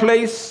hard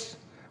place,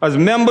 as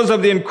members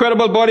of the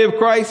incredible body of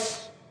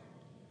Christ,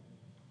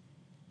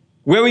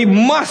 where we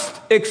must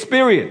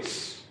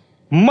experience,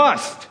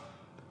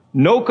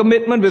 no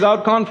commitment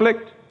without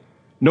conflict,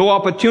 no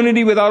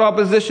opportunity without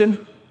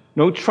opposition,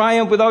 no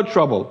triumph without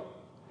trouble.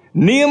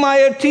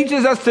 Nehemiah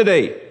teaches us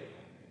today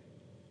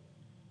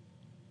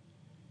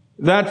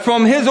that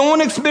from his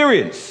own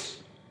experience,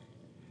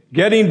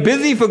 getting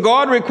busy for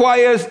God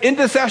requires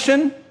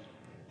intercession,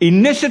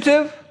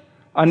 initiative,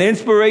 and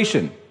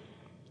inspiration.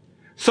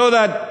 So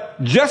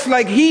that just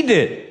like he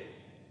did,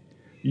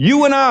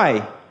 you and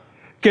I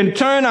can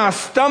turn our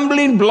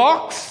stumbling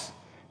blocks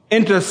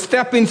into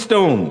stepping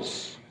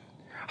stones.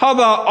 Have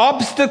our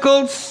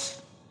obstacles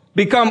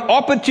become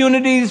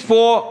opportunities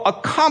for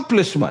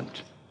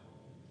accomplishment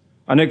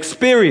and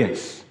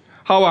experience.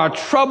 How our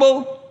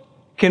trouble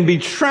can be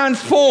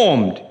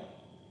transformed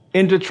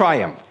into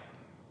triumph.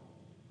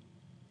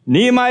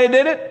 Nehemiah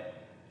did it.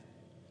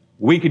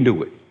 We can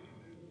do it.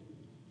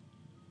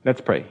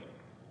 Let's pray.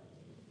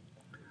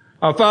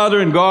 Our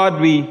Father and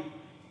God, we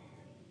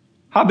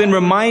have been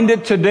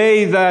reminded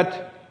today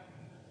that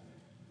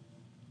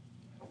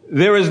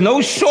there is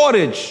no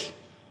shortage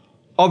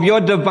of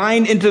your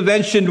divine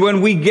intervention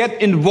when we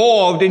get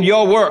involved in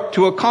your work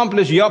to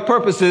accomplish your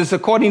purposes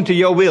according to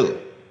your will.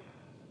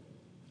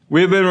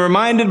 We've been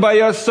reminded by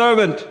your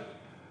servant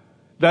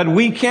that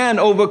we can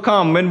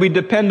overcome when we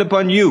depend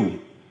upon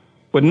you,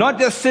 but not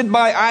just sit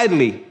by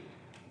idly,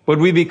 but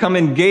we become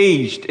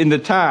engaged in the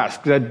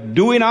task, that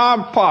doing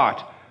our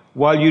part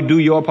while you do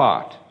your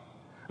part.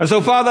 And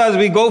so, Father, as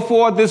we go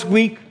forward this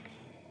week,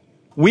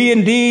 we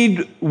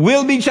indeed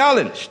will be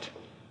challenged,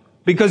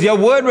 because your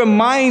word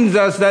reminds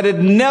us that it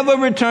never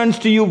returns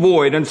to you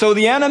void. And so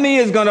the enemy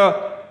is going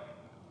to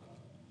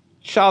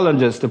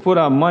challenge us to put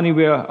our money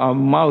where our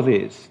mouth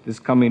is this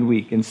coming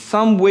week. In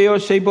some way or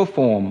shape or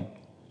form,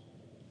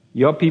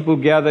 your people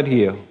gathered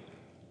here,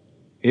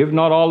 if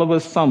not all of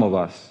us, some of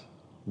us,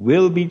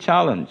 will be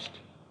challenged.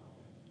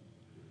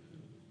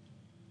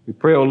 We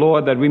pray, O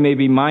Lord, that we may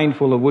be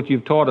mindful of what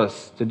you've taught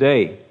us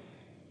today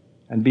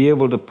and be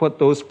able to put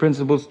those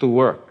principles to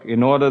work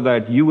in order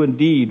that you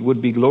indeed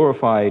would be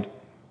glorified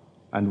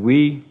and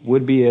we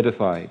would be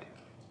edified.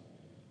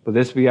 For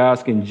this we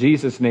ask in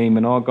Jesus' name,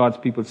 and all God's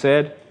people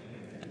said,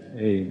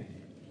 Amen.